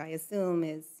manual, which I assume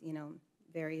is,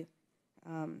 very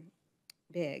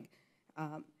big.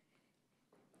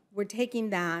 We're taking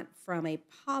that from a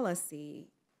policy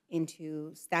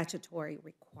into statutory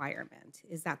requirement.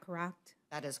 Is that correct?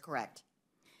 That is correct.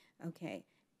 Okay.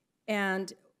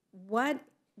 And what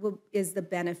is the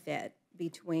benefit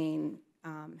between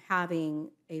having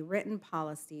a written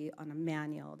policy on a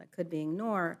manual that could be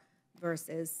ignored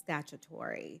versus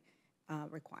statutory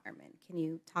requirement? Can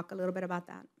you talk a little bit about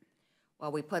that?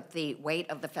 Well, we put the weight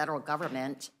of the federal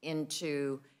government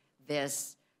into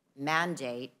this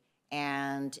mandate,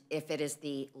 and if it is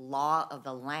the law of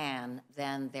the land,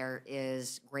 then there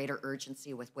is greater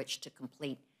urgency with which to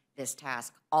complete this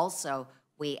task. Also,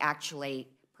 we actually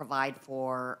provide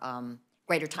for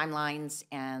greater timelines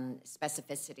and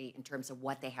specificity in terms of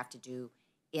what they have to do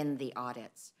in the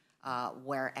audits,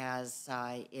 whereas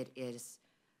it is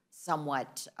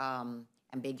somewhat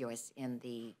ambiguous in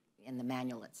the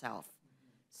manual itself.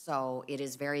 So it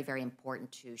is very, very important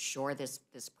to shore this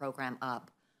program up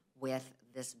with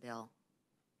this bill.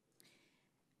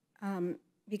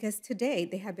 Because to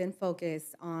date, they have been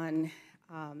focused on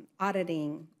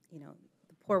auditing,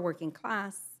 the poor working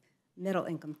class,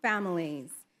 middle-income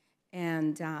families,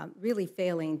 and really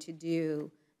failing to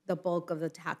do the bulk of the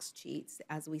tax cheats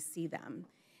as we see them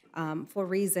for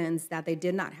reasons that they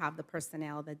did not have the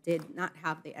personnel, that did not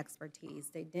have the expertise,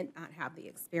 they did not have the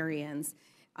experience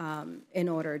in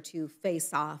order to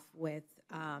face off with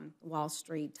Wall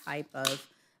Street type of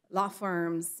law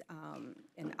firms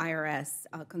and IRS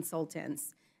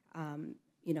consultants,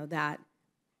 that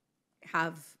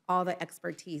have all the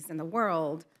expertise in the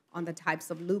world on the types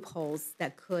of loopholes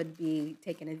that could be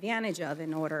taken advantage of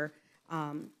in order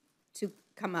to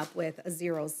come up with a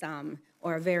zero sum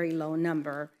or a very low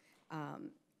number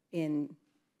in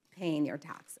paying your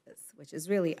taxes, which is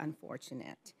really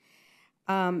unfortunate.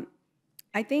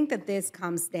 I think that this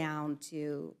comes down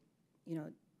to,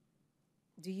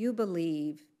 do you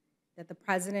believe that the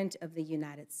President of the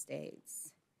United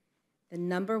States, the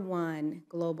 #1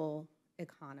 global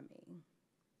economy,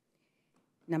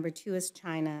 #2 is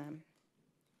China,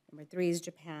 #3 is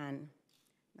Japan,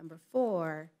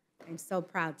 #4, I'm so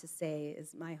proud to say,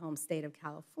 is my home state of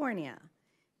California,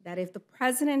 that if the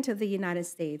President of the United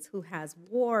States, who has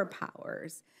war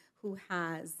powers, who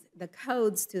has the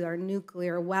codes to our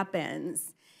nuclear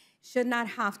weapons, should not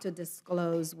have to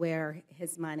disclose where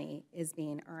his money is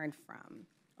being earned from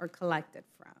or collected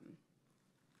from.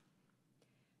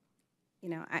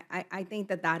 I think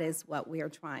that is what we are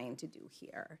trying to do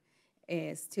here,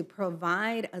 is to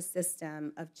provide a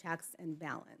system of checks and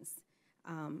balance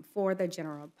for the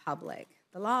general public,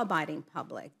 the law-abiding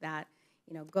public that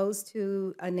goes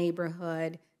to a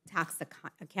neighborhood tax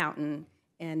accountant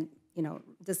and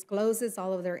discloses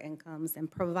all of their incomes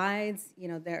and provides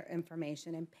their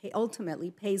information and ultimately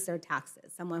pays their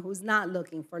taxes. Someone who's not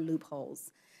looking for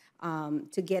loopholes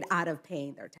to get out of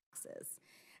paying their taxes.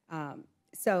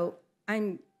 So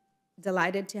I'm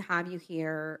delighted to have you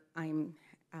here. I'm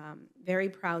very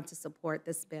proud to support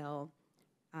this bill.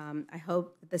 I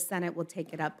hope that the Senate will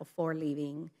take it up before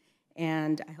leaving,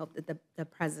 and I hope that the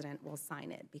President will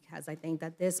sign it, because I think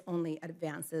that this only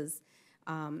advances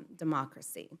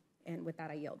democracy. And with that,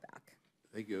 I yield back.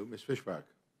 Thank you. Ms. Fishbach.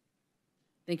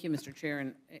 Thank you, Mr. Chair.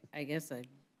 And I guess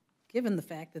given the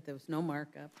fact that there was no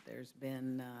markup, there's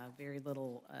been very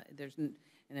little,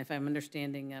 and if I'm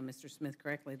understanding Mr. Smith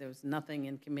correctly, there was nothing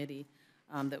in committee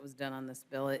that was done on this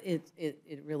bill.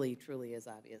 It really, truly is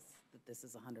obvious that this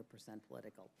is 100%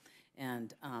 political.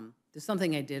 And there's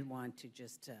something I did want to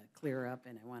just clear up,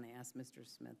 and I want to ask Mr.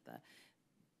 Smith.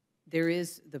 There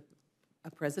is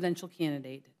a presidential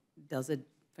candidate does a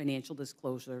financial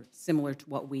disclosure similar to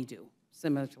what we do,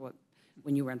 similar to what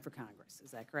when you run for Congress.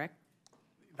 Is that correct?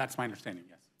 That's my understanding,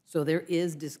 yes. So there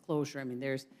is disclosure. I mean,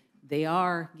 they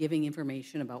are giving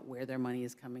information about where their money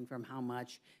is coming from, how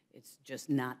much. It's just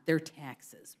not their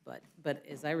taxes. But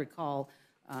as I recall,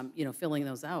 filling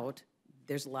those out,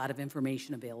 there's a lot of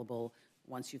information available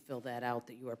once you fill that out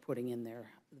that you are putting in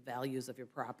there, the values of your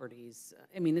properties.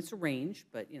 I mean, it's a range,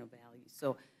 but values.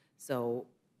 So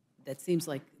that seems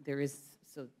like there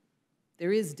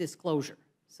is disclosure.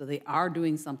 So they are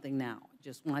doing something now.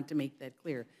 Just want to make that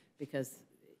clear, because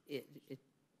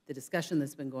the discussion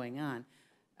that's been going on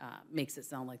makes it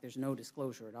sound like there's no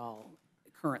disclosure at all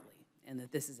currently. and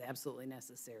that this is absolutely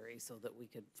necessary so that we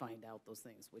could find out those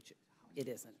things, which it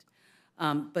isn't.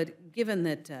 But given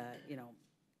that, you know,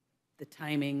 the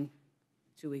timing,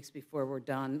 2 weeks before we're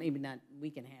done, maybe not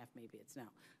week and a half, maybe it's now,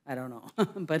 I don't know.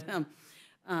 But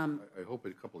I hope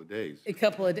in a couple of days. a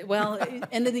couple of, well,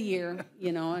 end of the year,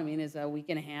 you know, I mean, is a week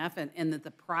and a half, and that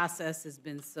the process has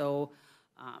been so,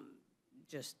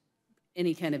 just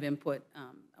any kind of input.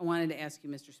 I wanted to ask you,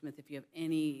 Mr. Smith, if you have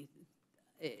any,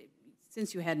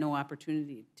 since you had no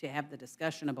opportunity to have the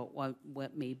discussion about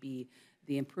what may be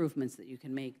the improvements that you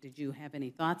can make, did you have any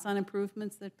thoughts on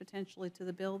improvements that potentially to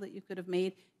the bill that you could have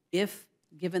made if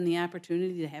given the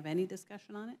opportunity to have any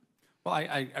discussion on it? Well,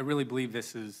 I really believe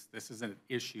this is an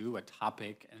issue, a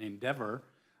topic, an endeavor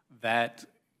that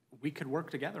we could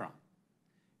work together on.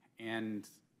 And,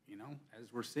 you know,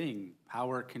 as we're seeing,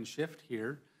 power can shift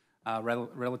here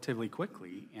relatively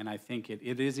quickly. And I think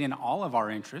it is in all of our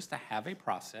interest to have a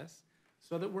process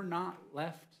so that we're not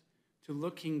left to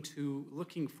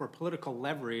looking for political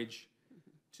leverage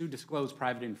to disclose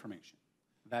private information.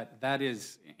 That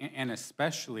is, and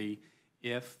especially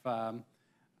if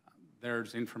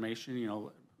there's information, you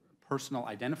know, personal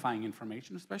identifying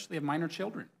information, especially of minor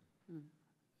children.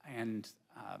 And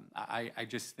I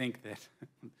just think that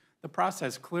the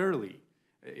process clearly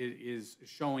is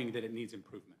showing that it needs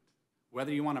improvement.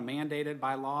 Whether you want to mandate it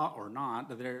by law or not,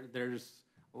 there's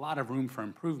a lot of room for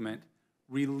improvement.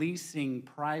 Releasing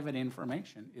private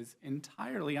information is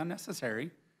entirely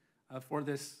unnecessary for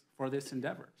this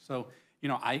endeavor. So, you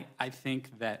know, I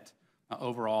think that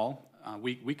overall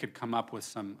we could come up with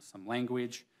some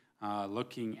language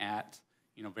looking at,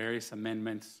 you know, various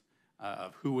amendments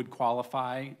of who would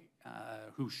qualify,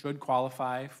 who should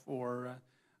qualify for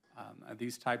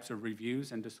these types of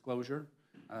reviews and disclosure,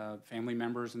 family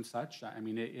members and such. I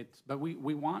mean, but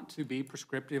we want to be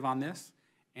prescriptive on this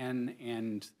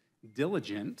and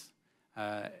diligent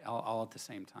all at the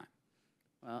same time.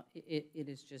 Well, it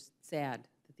is just sad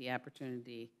that the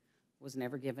opportunity was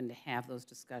never given to have those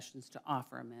discussions, to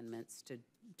offer amendments,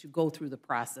 to go through the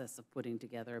process of putting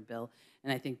together a bill.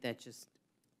 And I think that just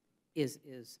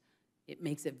it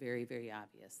makes it very, very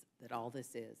obvious that all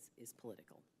this is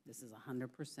political. This is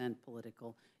 100%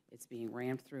 political. It's being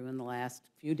rammed through in the last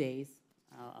few days.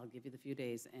 I'll give you the few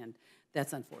days, and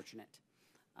that's unfortunate.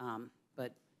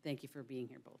 But thank you for being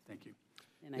here both. Thank you.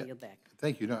 And I yield back.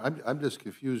 Thank you. No, I'm just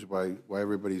confused why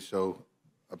everybody's so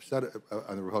upset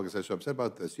on the Republican side, so upset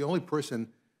about this. The only person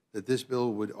that this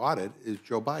bill would audit is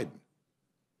Joe Biden.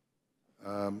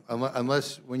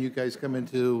 Unless when you guys come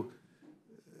into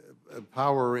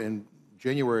power in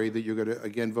January that you're going to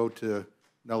again vote to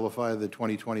nullify the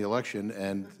 2020 election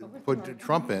and put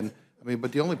Trump in. I mean,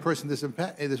 but the only person this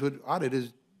would audit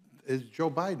is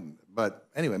Joe Biden. But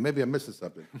anyway, maybe I'm missing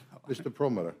something. Mr.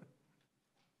 Perlmutter.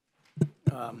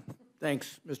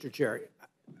 Thanks, Mr. Chair.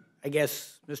 I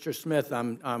guess, Mr. Smith,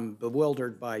 I'm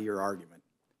bewildered by your argument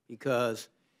because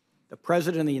the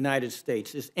President of the United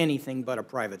States is anything but a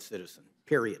private citizen,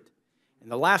 period.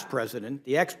 And the last president,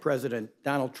 the ex-president,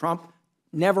 Donald Trump,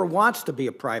 never wants to be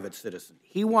a private citizen.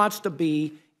 He wants to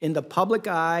be in the public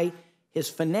eye. His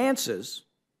finances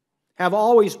have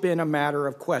always been a matter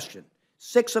of question.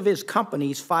 6 of his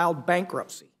companies filed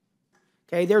bankruptcy.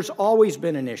 Okay, there's always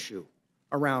been an issue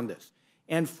around this.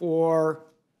 And for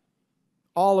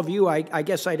all of you, I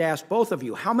guess I'd ask both of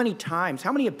you, how many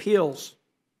appeals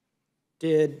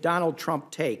did Donald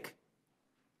Trump take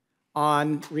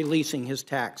on releasing his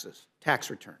tax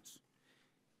returns?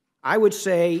 I would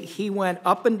say he went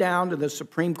up and down to the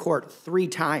Supreme Court 3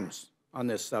 times on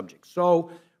this subject.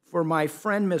 So for my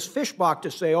friend Ms. Fishbach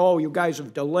to say, oh, you guys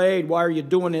have delayed, why are you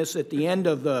doing this at the end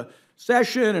of the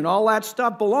session and all that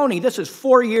stuff, baloney. This is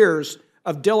 4 years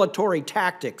of dilatory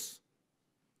tactics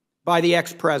by the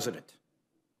ex-president.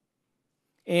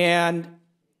 And,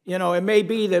 you know, it may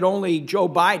be that only Joe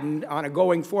Biden on a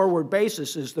going forward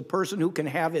basis is the person who can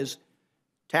have his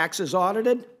taxes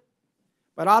audited.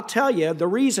 But I'll tell you, the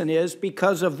reason is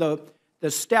because of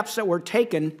the steps that were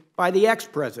taken by the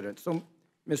ex-president. So,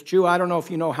 Ms. Chu, I don't know if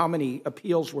you know how many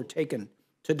appeals were taken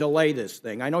to delay this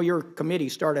thing. I know your committee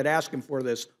started asking for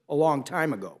this a long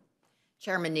time ago.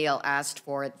 Chairman Neal asked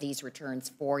for these returns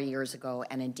 4 years ago,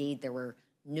 and indeed there were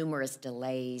numerous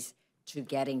delays to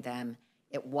getting them.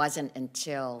 It wasn't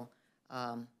until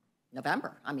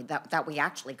November, I mean, that we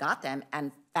actually got them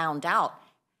and found out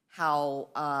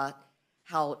how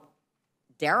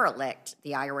derelict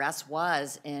the IRS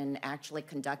was in actually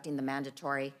conducting the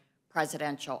mandatory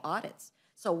presidential audits.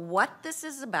 So what this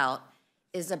is about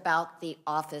the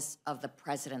office of the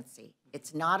presidency.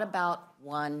 It's not about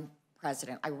one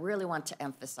president. I really want to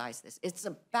emphasize this. It's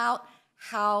about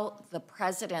how the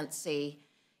presidency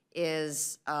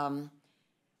is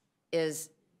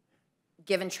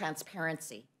given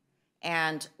transparency.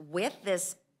 And with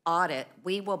this audit,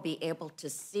 we will be able to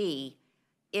see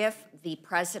if the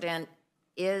president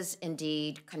is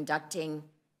indeed conducting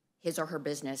his or her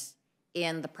business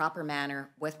in the proper manner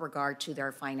with regard to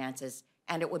their finances.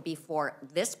 And it would be for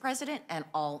this president and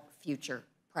all future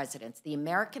presidents. The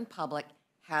American public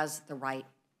has the right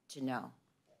to know.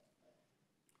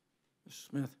 Mr.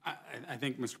 Smith? I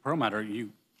think, Mr. Perlmutter,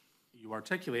 you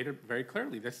articulated very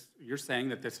clearly you're saying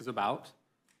that this is about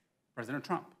President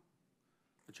Trump.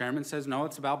 The chairman says, no,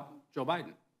 it's about Joe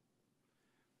Biden.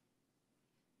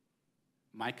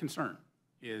 My concern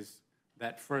is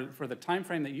that for the time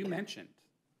frame that you mentioned,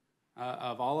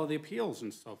 of all of the appeals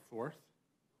and so forth,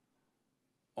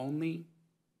 only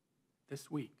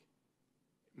this week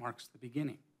marks the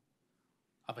beginning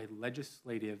of a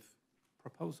legislative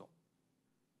proposal.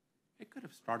 It could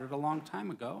have started a long time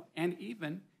ago, and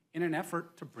even in an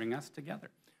effort to bring us together.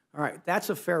 All right, that's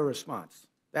a fair response.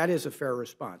 That is a fair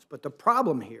response. But the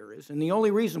problem here is, and the only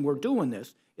reason we're doing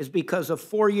this is because of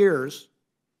 4 years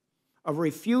of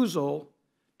refusal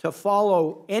to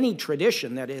follow any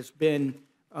tradition that has been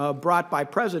brought by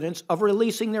presidents of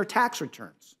releasing their tax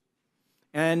returns.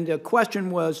 And the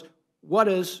question was, what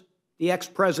does the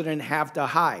ex-president have to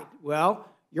hide? Well,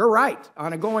 you're right.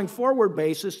 On a going forward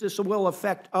basis, this will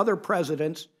affect other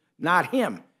presidents, not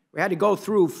him. We had to go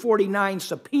through 49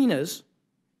 subpoenas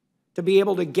to be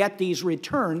able to get these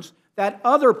returns that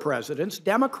other presidents,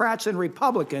 Democrats and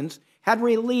Republicans, had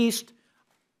released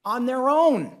on their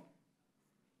own.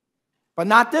 But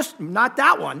not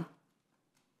that one.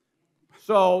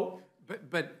 So,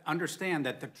 but understand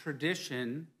that the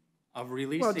tradition of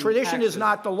releasing well, tradition taxes is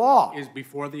not the law. is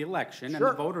before the election, Sure.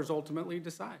 and the voters ultimately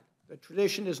decide. The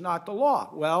tradition is not the law.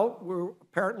 Well, we're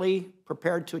apparently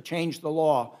prepared to change the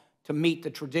law to meet the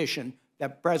tradition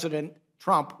that President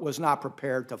Trump was not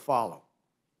prepared to follow.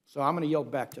 So I'm going to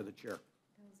yield back to the chair.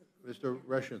 Mr.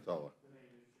 Reschenthaler.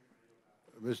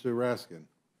 Mr. Raskin.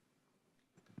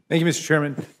 Thank you, Mr.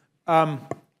 Chairman.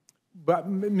 But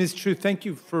Ms. Chu, thank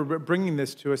you for bringing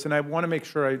this to us, and I want to make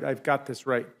sure I've got this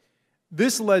right.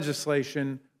 This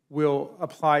legislation will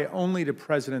apply only to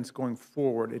presidents going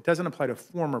forward. It doesn't apply to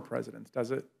former presidents,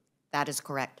 does it? That is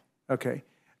correct. Okay.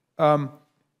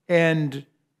 And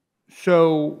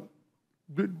so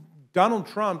Donald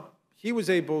Trump, he was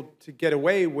able to get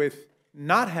away with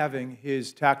not having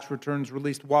his tax returns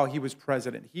released while he was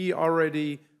president. He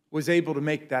already was able to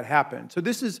make that happen. So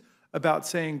this is about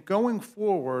saying, going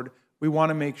forward, we want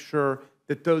to make sure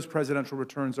that those presidential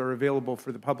returns are available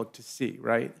for the public to see,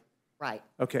 right? Right.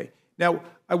 Okay. Now,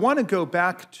 I want to go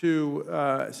back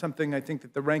to something I think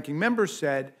that the ranking member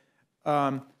said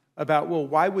about, well,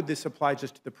 why would this apply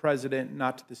just to the president,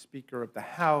 not to the Speaker of the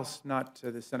House, not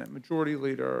to the Senate Majority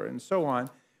Leader, and so on,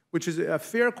 which is a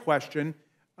fair question,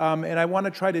 and I want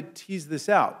to try to tease this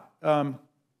out,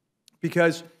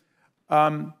 because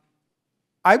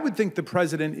I would think the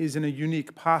president is in a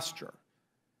unique posture.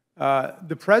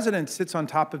 The president sits on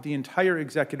top of the entire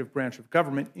executive branch of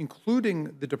government,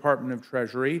 including the Department of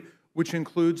Treasury, which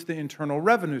includes the Internal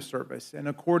Revenue Service. And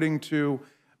according to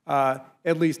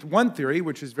at least one theory,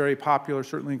 which is very popular,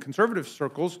 certainly in conservative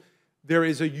circles, there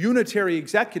is a unitary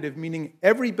executive, meaning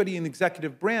everybody in the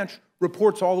executive branch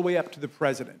reports all the way up to the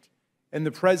president. And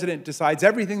the president decides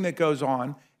everything that goes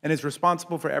on and is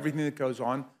responsible for everything that goes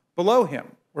on below him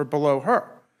or below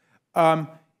her.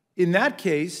 In that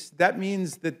case, that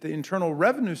means that the Internal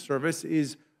Revenue Service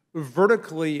is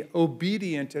vertically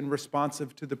obedient and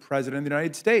responsive to the President of the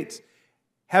United States.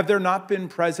 Have there not been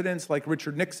presidents, like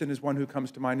Richard Nixon is one who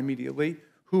comes to mind immediately,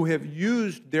 who have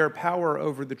used their power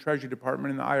over the Treasury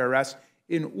Department and the IRS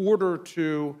in order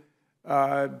to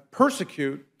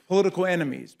persecute political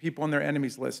enemies, people on their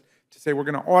enemies list, to say, we're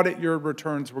going to audit your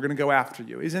returns, we're going to go after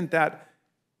you? Isn't that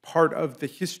part of the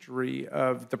history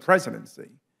of the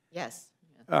presidency? Yes.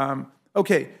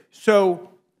 Okay, so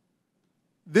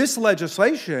this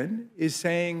legislation is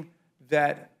saying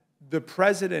that the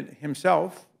president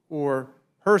himself or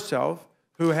herself,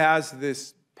 who has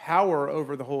this power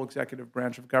over the whole executive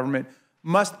branch of government,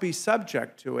 must be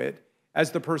subject to it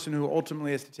as the person who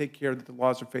ultimately has to take care that the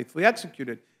laws are faithfully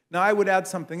executed. Now, I would add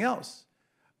something else.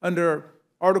 Under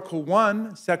Article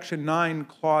 1, Section 9,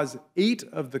 Clause 8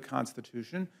 of the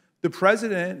Constitution, the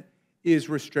president is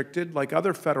restricted, like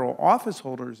other federal office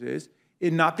holders is,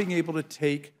 in not being able to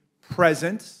take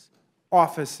presents,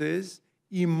 offices,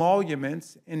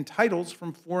 emoluments, and titles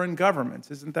from foreign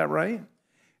governments. Isn't that right?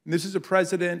 And this is a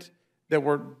president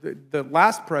the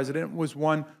last president was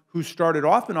one who started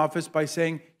off in office by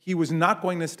saying he was not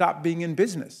going to stop being in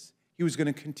business. He was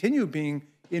going to continue being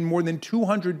in more than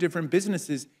 200 different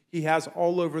businesses he has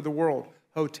all over the world.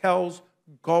 Hotels,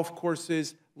 golf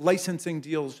courses, licensing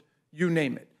deals, you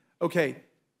name it. Okay,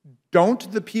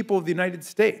 don't the people of the United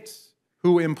States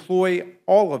who employ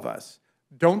all of us,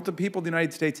 don't the people of the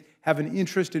United States have an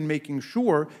interest in making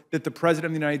sure that the President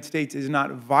of the United States is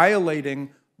not violating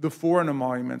the Foreign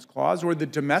Emoluments Clause or the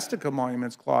Domestic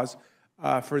Emoluments Clause,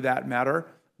 for that matter,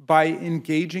 by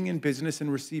engaging in business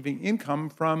and receiving income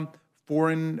from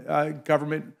foreign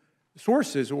government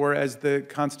sources, or as the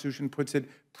Constitution puts it,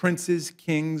 princes,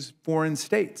 kings, foreign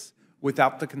states,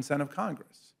 without the consent of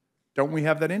Congress? Don't we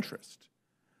have that interest?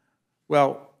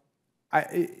 Well,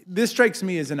 this strikes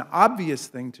me as an obvious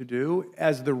thing to do,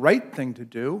 as the right thing to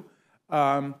do.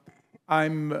 I'm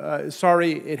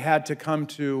sorry it had to come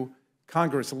to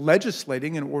Congress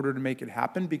legislating in order to make it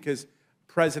happen, because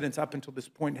presidents up until this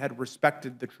point had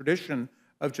respected the tradition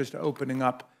of just opening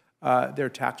up their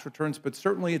tax returns. But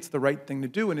certainly it's the right thing to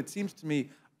do. And it seems to me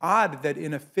odd that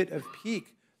in a fit of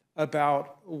pique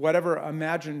about whatever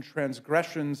imagined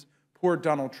transgressions poor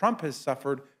Donald Trump has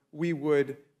suffered, we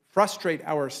would frustrate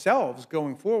ourselves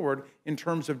going forward in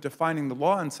terms of defining the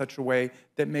law in such a way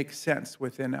that makes sense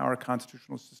within our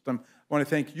constitutional system. I want to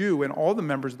thank you and all the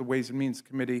members of the Ways and Means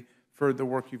Committee for the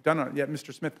work you've done on it. Yeah,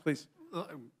 Mr. Smith, please.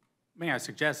 May I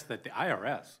suggest that the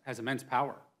IRS has immense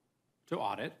power to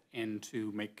audit and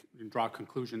to draw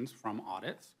conclusions from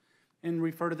audits and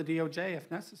refer to the DOJ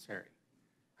if necessary.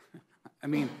 I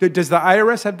mean, does the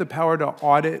IRS have the power to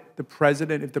audit the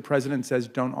president if the president says,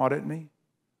 "Don't audit me"?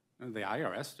 the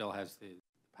IRS still has the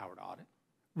power to audit.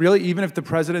 Really, even if the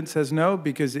president says no?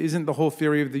 Because isn't the whole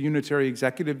theory of the unitary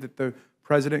executive that the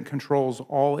president controls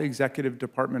all executive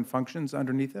department functions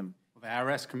underneath him? Well, the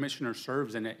IRS commissioner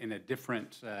serves in a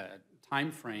different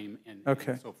time frame and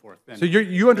so forth. So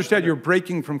you understand you're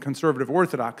breaking from conservative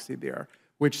orthodoxy there,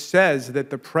 which says that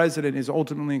the president is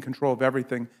ultimately in control of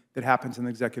everything that happens in the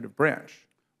executive branch.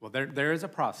 Well, there is a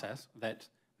process that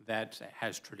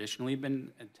has traditionally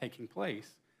been taking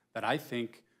place that I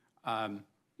think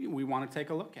we want to take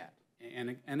a look at.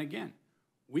 And again,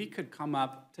 we could come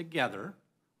up together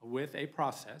with a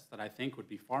process that I think would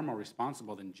be far more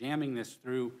responsible than jamming this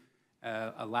through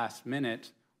a last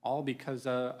minute, all because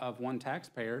of one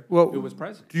taxpayer who was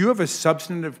president. Do you have a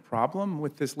substantive problem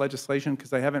with this legislation?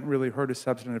 Because I haven't really heard a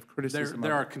substantive criticism.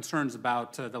 There are concerns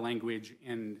about the language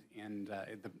and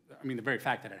the very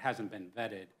fact that it hasn't been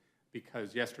vetted,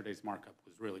 because yesterday's markup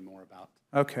was really more about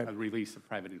a release of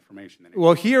private information.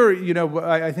 Well, here,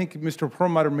 I think Mr.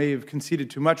 Perlmutter may have conceded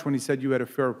too much when he said you had a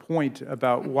fair point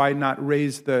about why not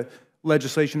raise the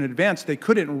legislation in advance. They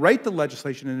couldn't write the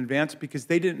legislation in advance because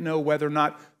they didn't know whether or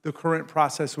not the current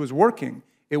process was working.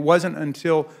 It wasn't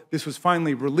until this was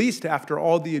finally released after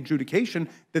all the adjudication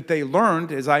that they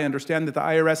learned, as I understand, that the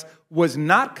IRS was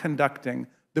not conducting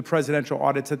the presidential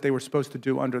audits that they were supposed to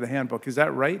do under the handbook. Is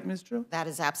that right, Ms. Joe? That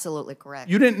is absolutely correct.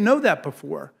 You didn't know that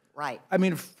before. Right. I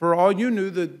mean, for all you knew,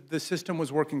 the system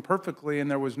was working perfectly and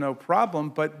there was no problem,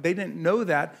 but they didn't know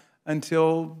that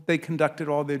until they conducted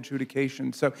all the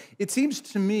adjudication. So it seems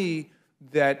to me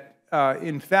that,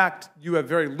 in fact, you have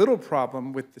very little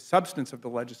problem with the substance of the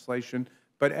legislation,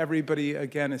 but everybody,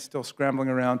 again, is still scrambling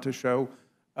around to show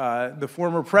the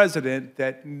former president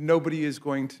that nobody is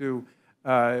going to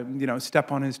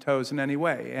step on his toes in any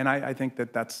way. And I think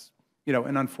that that's,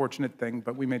 an unfortunate thing,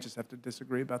 but we may just have to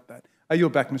disagree about that. I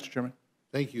yield back, Mr. Chairman.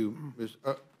 Thank you, Ms.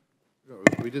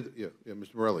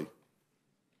 Mr. Morelli.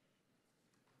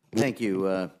 Thank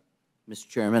you, Mr.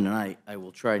 Chairman, and I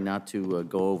will try not to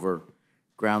go over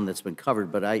ground that's been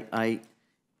covered, but I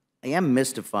am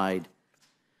mystified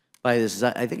by this.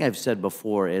 I think I've said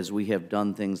before, as we have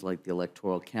done things like the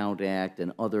Electoral Count Act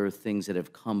and other things that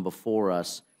have come before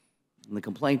us, and the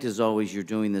complaint is always you're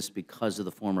doing this because of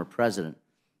the former president.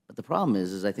 But the problem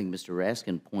is I think Mr.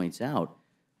 Raskin points out,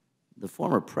 the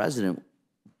former president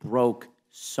broke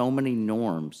so many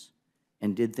norms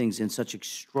and did things in such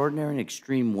extraordinary and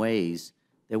extreme ways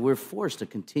that we're forced to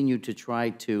continue to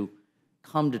try to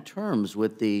come to terms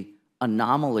with the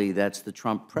anomaly that's the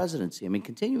Trump presidency. I mean,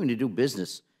 continuing to do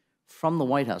business from the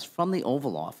White House, from the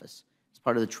Oval Office, as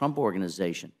part of the Trump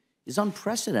organization, is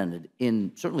unprecedented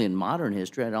certainly in modern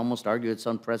history. I'd almost argue it's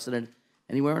unprecedented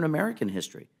anywhere in American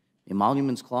history. The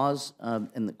Emoluments Clause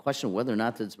and the question of whether or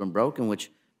not it's been broken,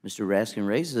 which Mr. Raskin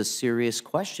raises, is a serious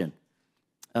question.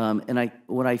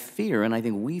 What I fear, and I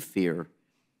think we fear,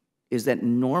 is that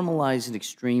normalizing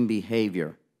extreme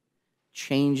behavior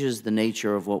changes the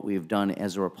nature of what we've done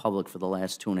as a republic for the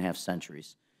last 2.5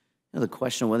 centuries. The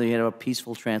question of whether you had a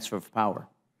peaceful transfer of power,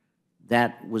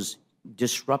 that was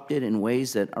disrupted in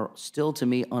ways that are still, to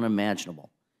me,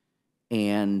 unimaginable.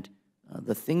 And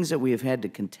the things that we have had to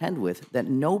contend with that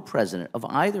no president of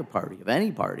either party, of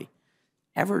any party,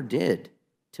 ever did,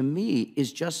 to me,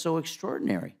 is just so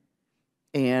extraordinary.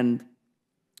 And,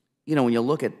 you know, when you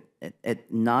look at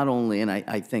not only, and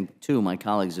I think, too, my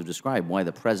colleagues have described why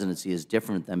the presidency is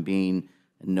different than being,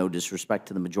 no disrespect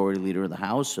to the majority leader of the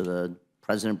House or the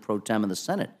president pro tem of the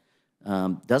Senate,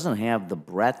 doesn't have the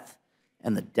breadth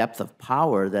and the depth of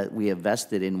power that we have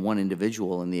vested in one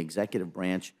individual in the executive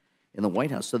branch in the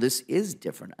White House. So this is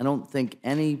different. I don't think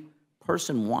any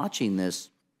person watching this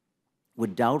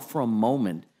would doubt for a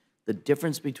moment the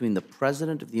difference between the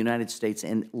President of the United States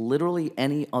and literally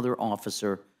any other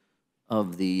officer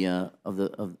of the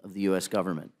U.S.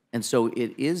 government. And so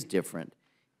it is different.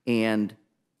 And,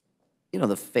 you know,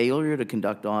 the failure to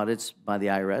conduct audits by the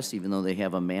IRS, even though they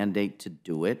have a mandate to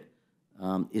do it,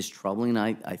 is troubling.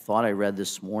 I thought I read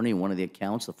this morning one of the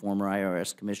accounts, the former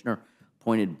IRS commissioner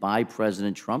appointed by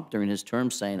President Trump during his term,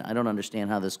 saying, I don't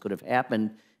understand how this could have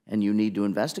happened, and you need to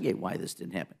investigate why this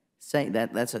didn't happen. Saying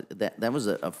that was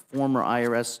a former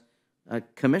IRS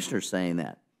commissioner saying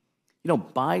that. You know,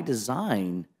 by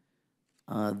design,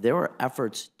 there are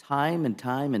efforts time and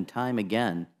time and time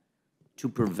again to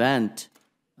prevent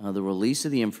the release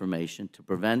of the information, to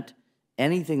prevent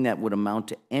anything that would amount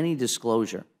to any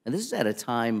disclosure. And this is at a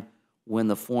time when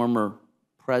the former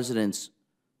president's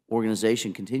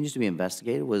organization continues to be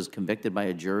investigated, was convicted by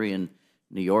a jury in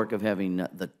New York of having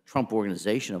the Trump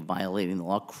organization of violating the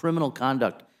law, criminal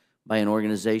conduct by an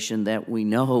organization that we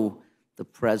know the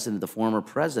president, the former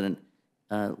president,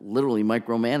 literally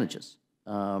micromanages.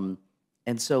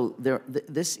 And so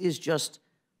this is just,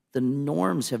 the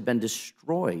norms have been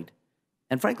destroyed.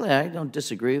 And frankly, I don't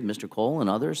disagree with Mr. Cole and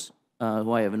others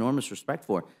who I have enormous respect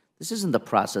for. This isn't the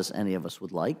process any of us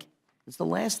would like. It's the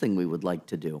last thing we would like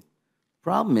to do.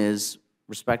 Problem is,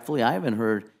 respectfully, I haven't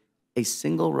heard a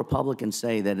single Republican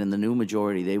say that in the new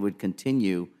majority they would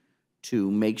continue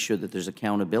to make sure that there's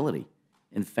accountability.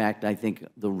 In fact, I think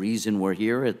the reason we're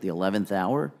here at the 11th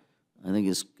hour, I think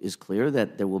is clear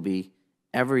that there will be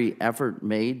every effort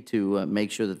made to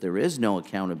make sure that there is no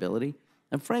accountability.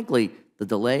 And frankly, the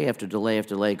delay after delay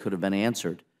after delay could have been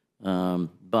answered.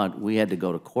 But we had to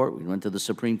go to court. We went to the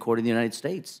Supreme Court of the United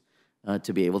States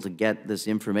to be able to get this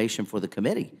information for the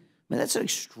committee. I mean, that's an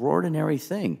extraordinary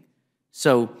thing.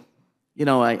 So, you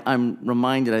know, I'm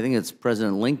reminded, I think it's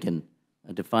President Lincoln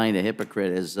defined a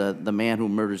hypocrite as the man who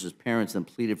murders his parents and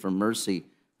pleaded for mercy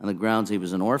on the grounds he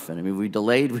was an orphan. I mean, we've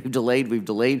delayed, we've delayed, we've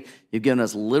delayed. You've given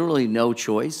us literally no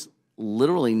choice,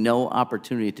 literally no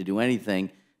opportunity to do anything.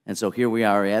 And so here we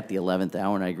are at the 11th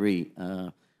hour, and I agree.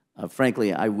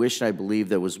 Frankly, I wish I believed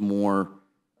there was more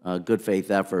good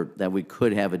faith effort that we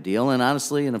could have a deal. And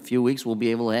honestly, in a few weeks, we'll be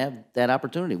able to have that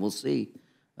opportunity. We'll see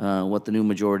what the new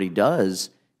majority does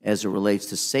as it relates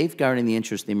to safeguarding the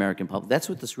interest of the American public. That's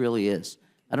what this really is.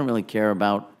 I don't really care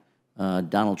about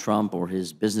Donald Trump or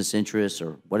his business interests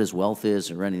or what his wealth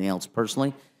is or anything else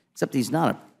personally, except he's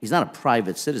not a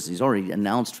private citizen. He's already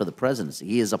announced for the presidency.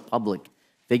 He is a public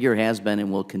figure, has been,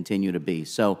 and will continue to be.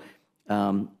 So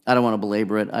I don't want to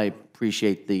belabor it. I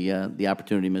appreciate the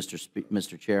opportunity,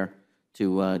 Mr. Chair,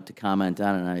 to comment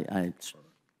on it. And I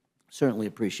certainly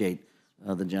appreciate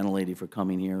the gentlelady for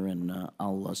coming here, and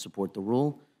I'll support the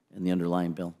rule and the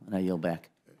underlying bill. And I yield back.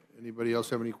 Anybody else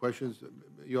have any questions?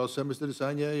 You all set, Mr.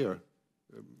 DeSagne, or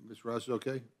Ms. Ross is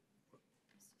okay?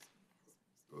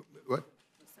 What?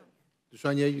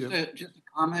 DeSagne, you have? Just a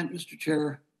comment, Mr.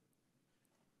 Chair.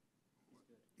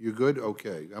 You're good?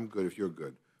 Okay, I'm good if you're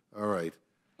good. All right.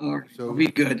 All right, So I'll be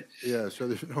good. Yeah, so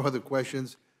there's no other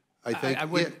questions? I think, I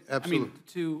would, yeah, absolutely.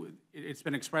 I mean, it's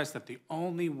been expressed that the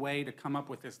only way to come up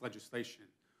with this legislation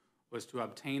was to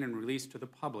obtain and release to the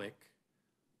public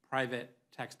private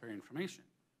taxpayer information.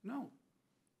 No.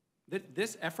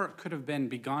 This effort could have been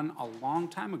begun a long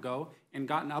time ago and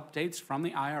gotten updates from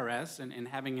the IRS and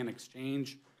having an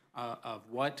exchange of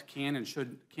what can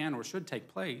or should take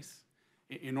place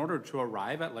in order to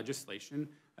arrive at legislation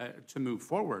to move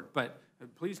forward. But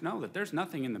please know that there's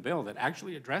nothing in the bill that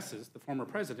actually addresses the former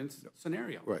president's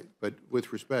scenario. Right, but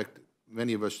with respect,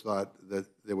 many of us thought that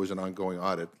there was an ongoing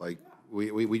audit. Like,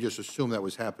 we just assumed that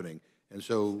was happening. And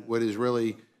so what is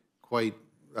really quite,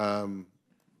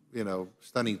 you know,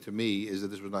 stunning to me is that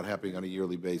this was not happening on a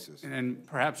yearly basis. And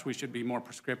perhaps we should be more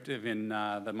prescriptive in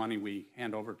the money we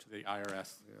hand over to the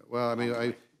IRS. Yeah, well, I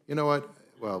mean, you know what?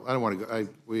 Well, I don't want to go.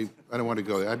 I don't want to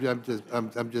go there.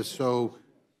 I'm just so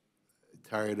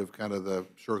tired of kind of the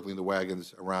circling the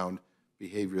wagons around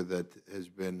behavior that has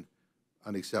been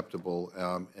unacceptable.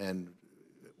 And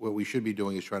what we should be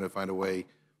doing is trying to find a way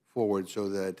forward so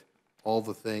that all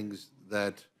the things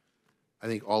that I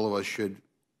think all of us should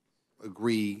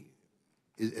agree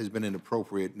has been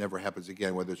inappropriate, never happens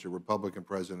again, whether it's a Republican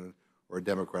president or a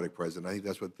Democratic president. I think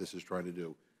that's what this is trying to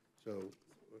do. So,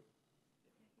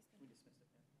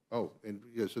 oh, and,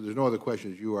 yeah, so there's no other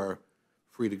questions. You are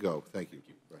free to go. Thank you.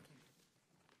 Right.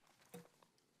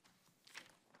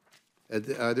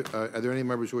 Are there any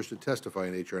members who wish to testify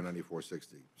on H.R.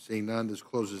 9460? Seeing none, this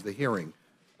closes the hearing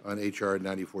on H.R.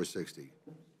 9460.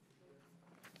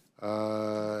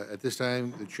 At this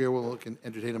time, the chair will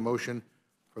entertain a motion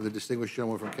from the distinguished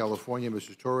gentleman from California,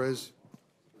 Mrs. Torres.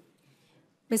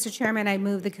 Mr. Chairman, I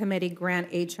move the committee grant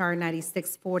H.R.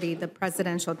 9640, the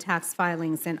Presidential Tax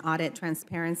Filings and Audit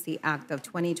Transparency Act of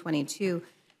 2022,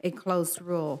 a closed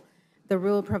rule. The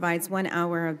rule provides 1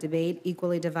 hour of debate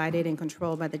equally divided and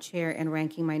controlled by the chair and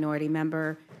ranking minority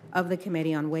member of the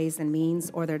Committee on Ways and Means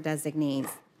or their designees.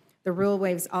 The rule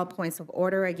waives all points of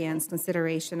order against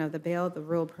consideration of the bill. The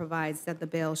rule provides that the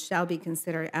bill shall be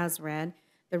considered as read.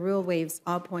 The rule waives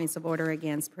all points of order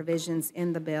against provisions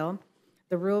in the bill.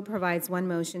 The rule provides 1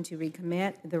 motion to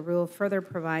recommit. The rule further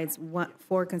provides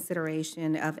for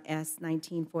consideration of S.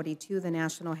 1942, the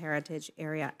National Heritage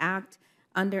Area Act,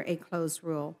 under a closed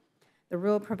rule. The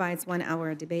rule provides 1 hour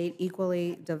of debate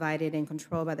equally divided and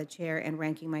controlled by the chair and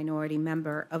ranking minority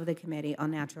member of the Committee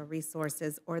on Natural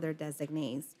Resources or their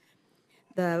designees.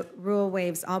 The rule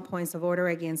waives all points of order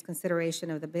against consideration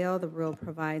of the bill. The rule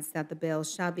provides that the bill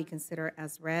shall be considered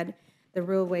as read. The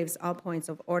rule waives all points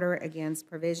of order against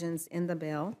provisions in the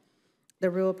bill. The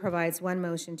rule provides 1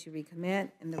 motion to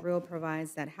recommit, and the rule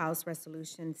provides that House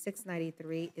Resolution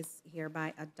 693 is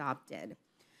hereby adopted.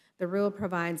 The rule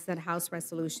provides that House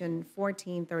Resolution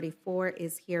 1434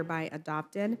 is hereby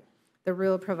adopted. The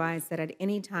rule provides that at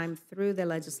any time through the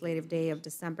legislative day of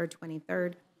December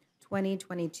 23rd,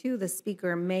 2022, the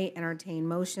Speaker may entertain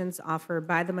motions offered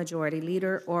by the Majority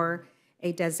Leader or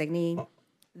a designee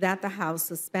that the House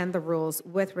suspend the rules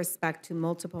with respect to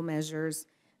multiple measures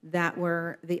that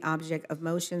were the object of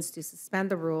motions to suspend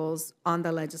the rules on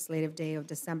the legislative day of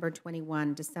December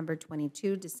 21, December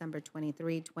 22, December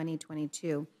 23,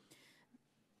 2022,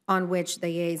 on which the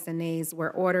yeas and nays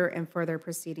were ordered and further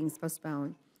proceedings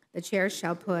postponed. The chair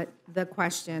shall put the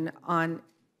question on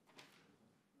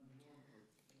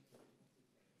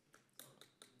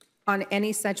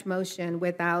any such motion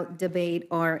without debate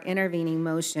or intervening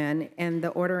motion, and the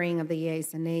ordering of the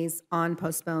yeas and nays on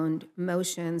postponed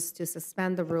motions to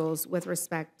suspend the rules with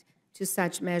respect to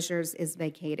such measures is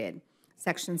vacated.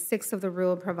 Section 6 of the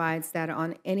rule provides that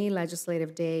on any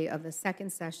legislative day of the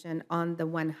second session on the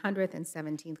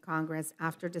 117th Congress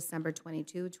after December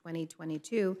 22,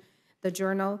 2022, the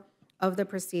journal of the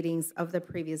proceedings of the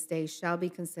previous day shall be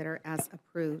considered as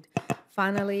approved.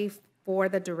 Finally, for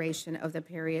the duration of the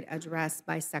period addressed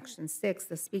by Section 6,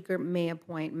 the Speaker may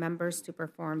appoint members to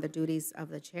perform the duties of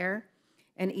the chair,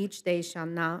 and each day shall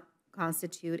not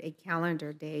constitute a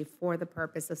calendar day for the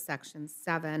purpose of Section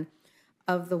 7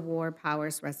 of the War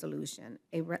Powers Resolution.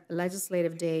 A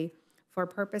legislative day for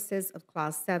purposes of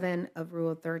Clause 7 of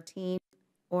Rule 13,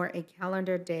 or a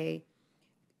calendar day,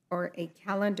 or a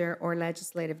calendar or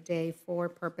legislative day for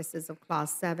purposes of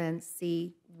Clause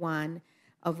 7C1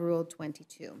 of Rule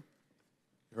 22.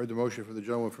 I heard the motion from the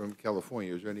gentleman from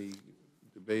California. Is there any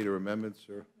debate or amendments?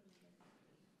 Or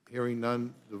hearing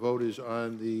none, the vote is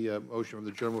on the motion from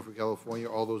the gentleman from California.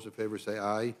 All those in favor say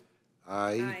aye.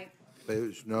 Aye.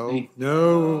 Opposed, no.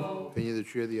 No. Opinion of the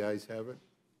chair, the ayes have it.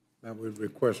 I would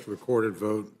request recorded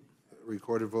vote.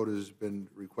 Recorded vote has been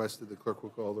requested. The clerk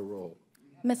will call the roll.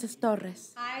 Mrs.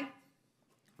 Torres. Aye.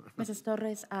 Mrs.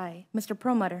 Torres, aye. Mr.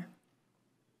 Promoter.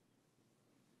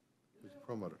 Mr.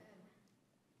 Promoter.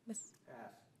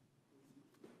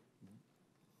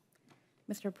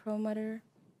 Mr. Promoter.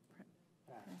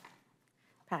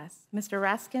 Pass. Mr.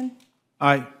 Raskin.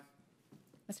 Aye.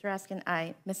 Mr. Raskin,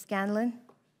 aye. Ms. Scanlon.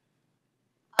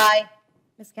 Aye.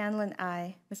 Ms. Scanlon,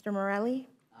 aye. Mr. Morelli.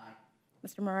 Aye.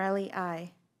 Mr. Morelli,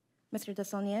 aye. Mr.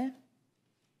 Desaulniers.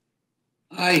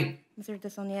 Aye. Mr.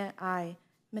 Desaulniers, aye.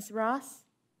 Ms. Ross.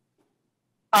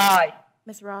 Aye.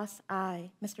 Ms. Ross,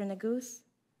 aye. Mr. Nagus.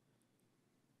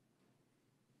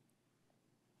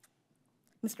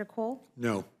 Mr. Cole.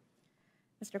 No.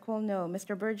 Mr. Cole, no.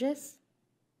 Mr. Burgess?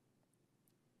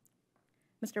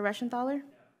 Mr. Reschenthaler?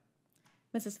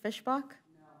 No. Mrs. Fischbach?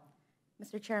 No.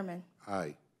 Mr. Chairman?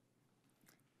 Aye.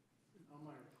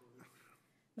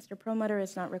 Mr. Promoter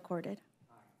is not recorded.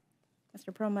 Aye.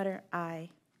 Mr. Promoter, aye.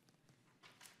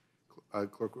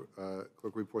 Clerk,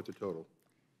 report the total.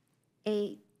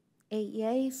 8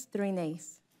 yeas, 3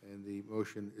 nays. And the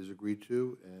motion is agreed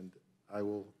to, and I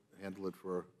will handle it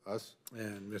for us.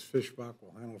 And Ms. Fischbach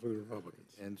will handle it for the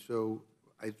Republicans. And so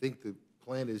I think the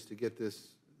plan is to get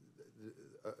this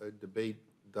debate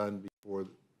done for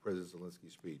President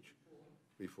Zelensky's speech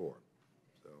before.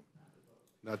 So,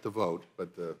 not the vote,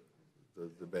 but the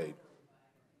debate.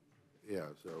 Yeah,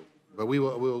 so, but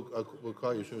we'll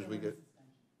call you as soon as we get,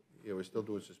 yeah, we're still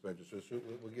doing suspension, so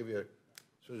we'll give you, as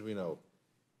soon as we know.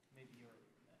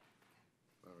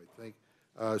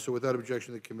 All right, so without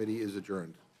objection, the committee is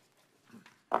adjourned.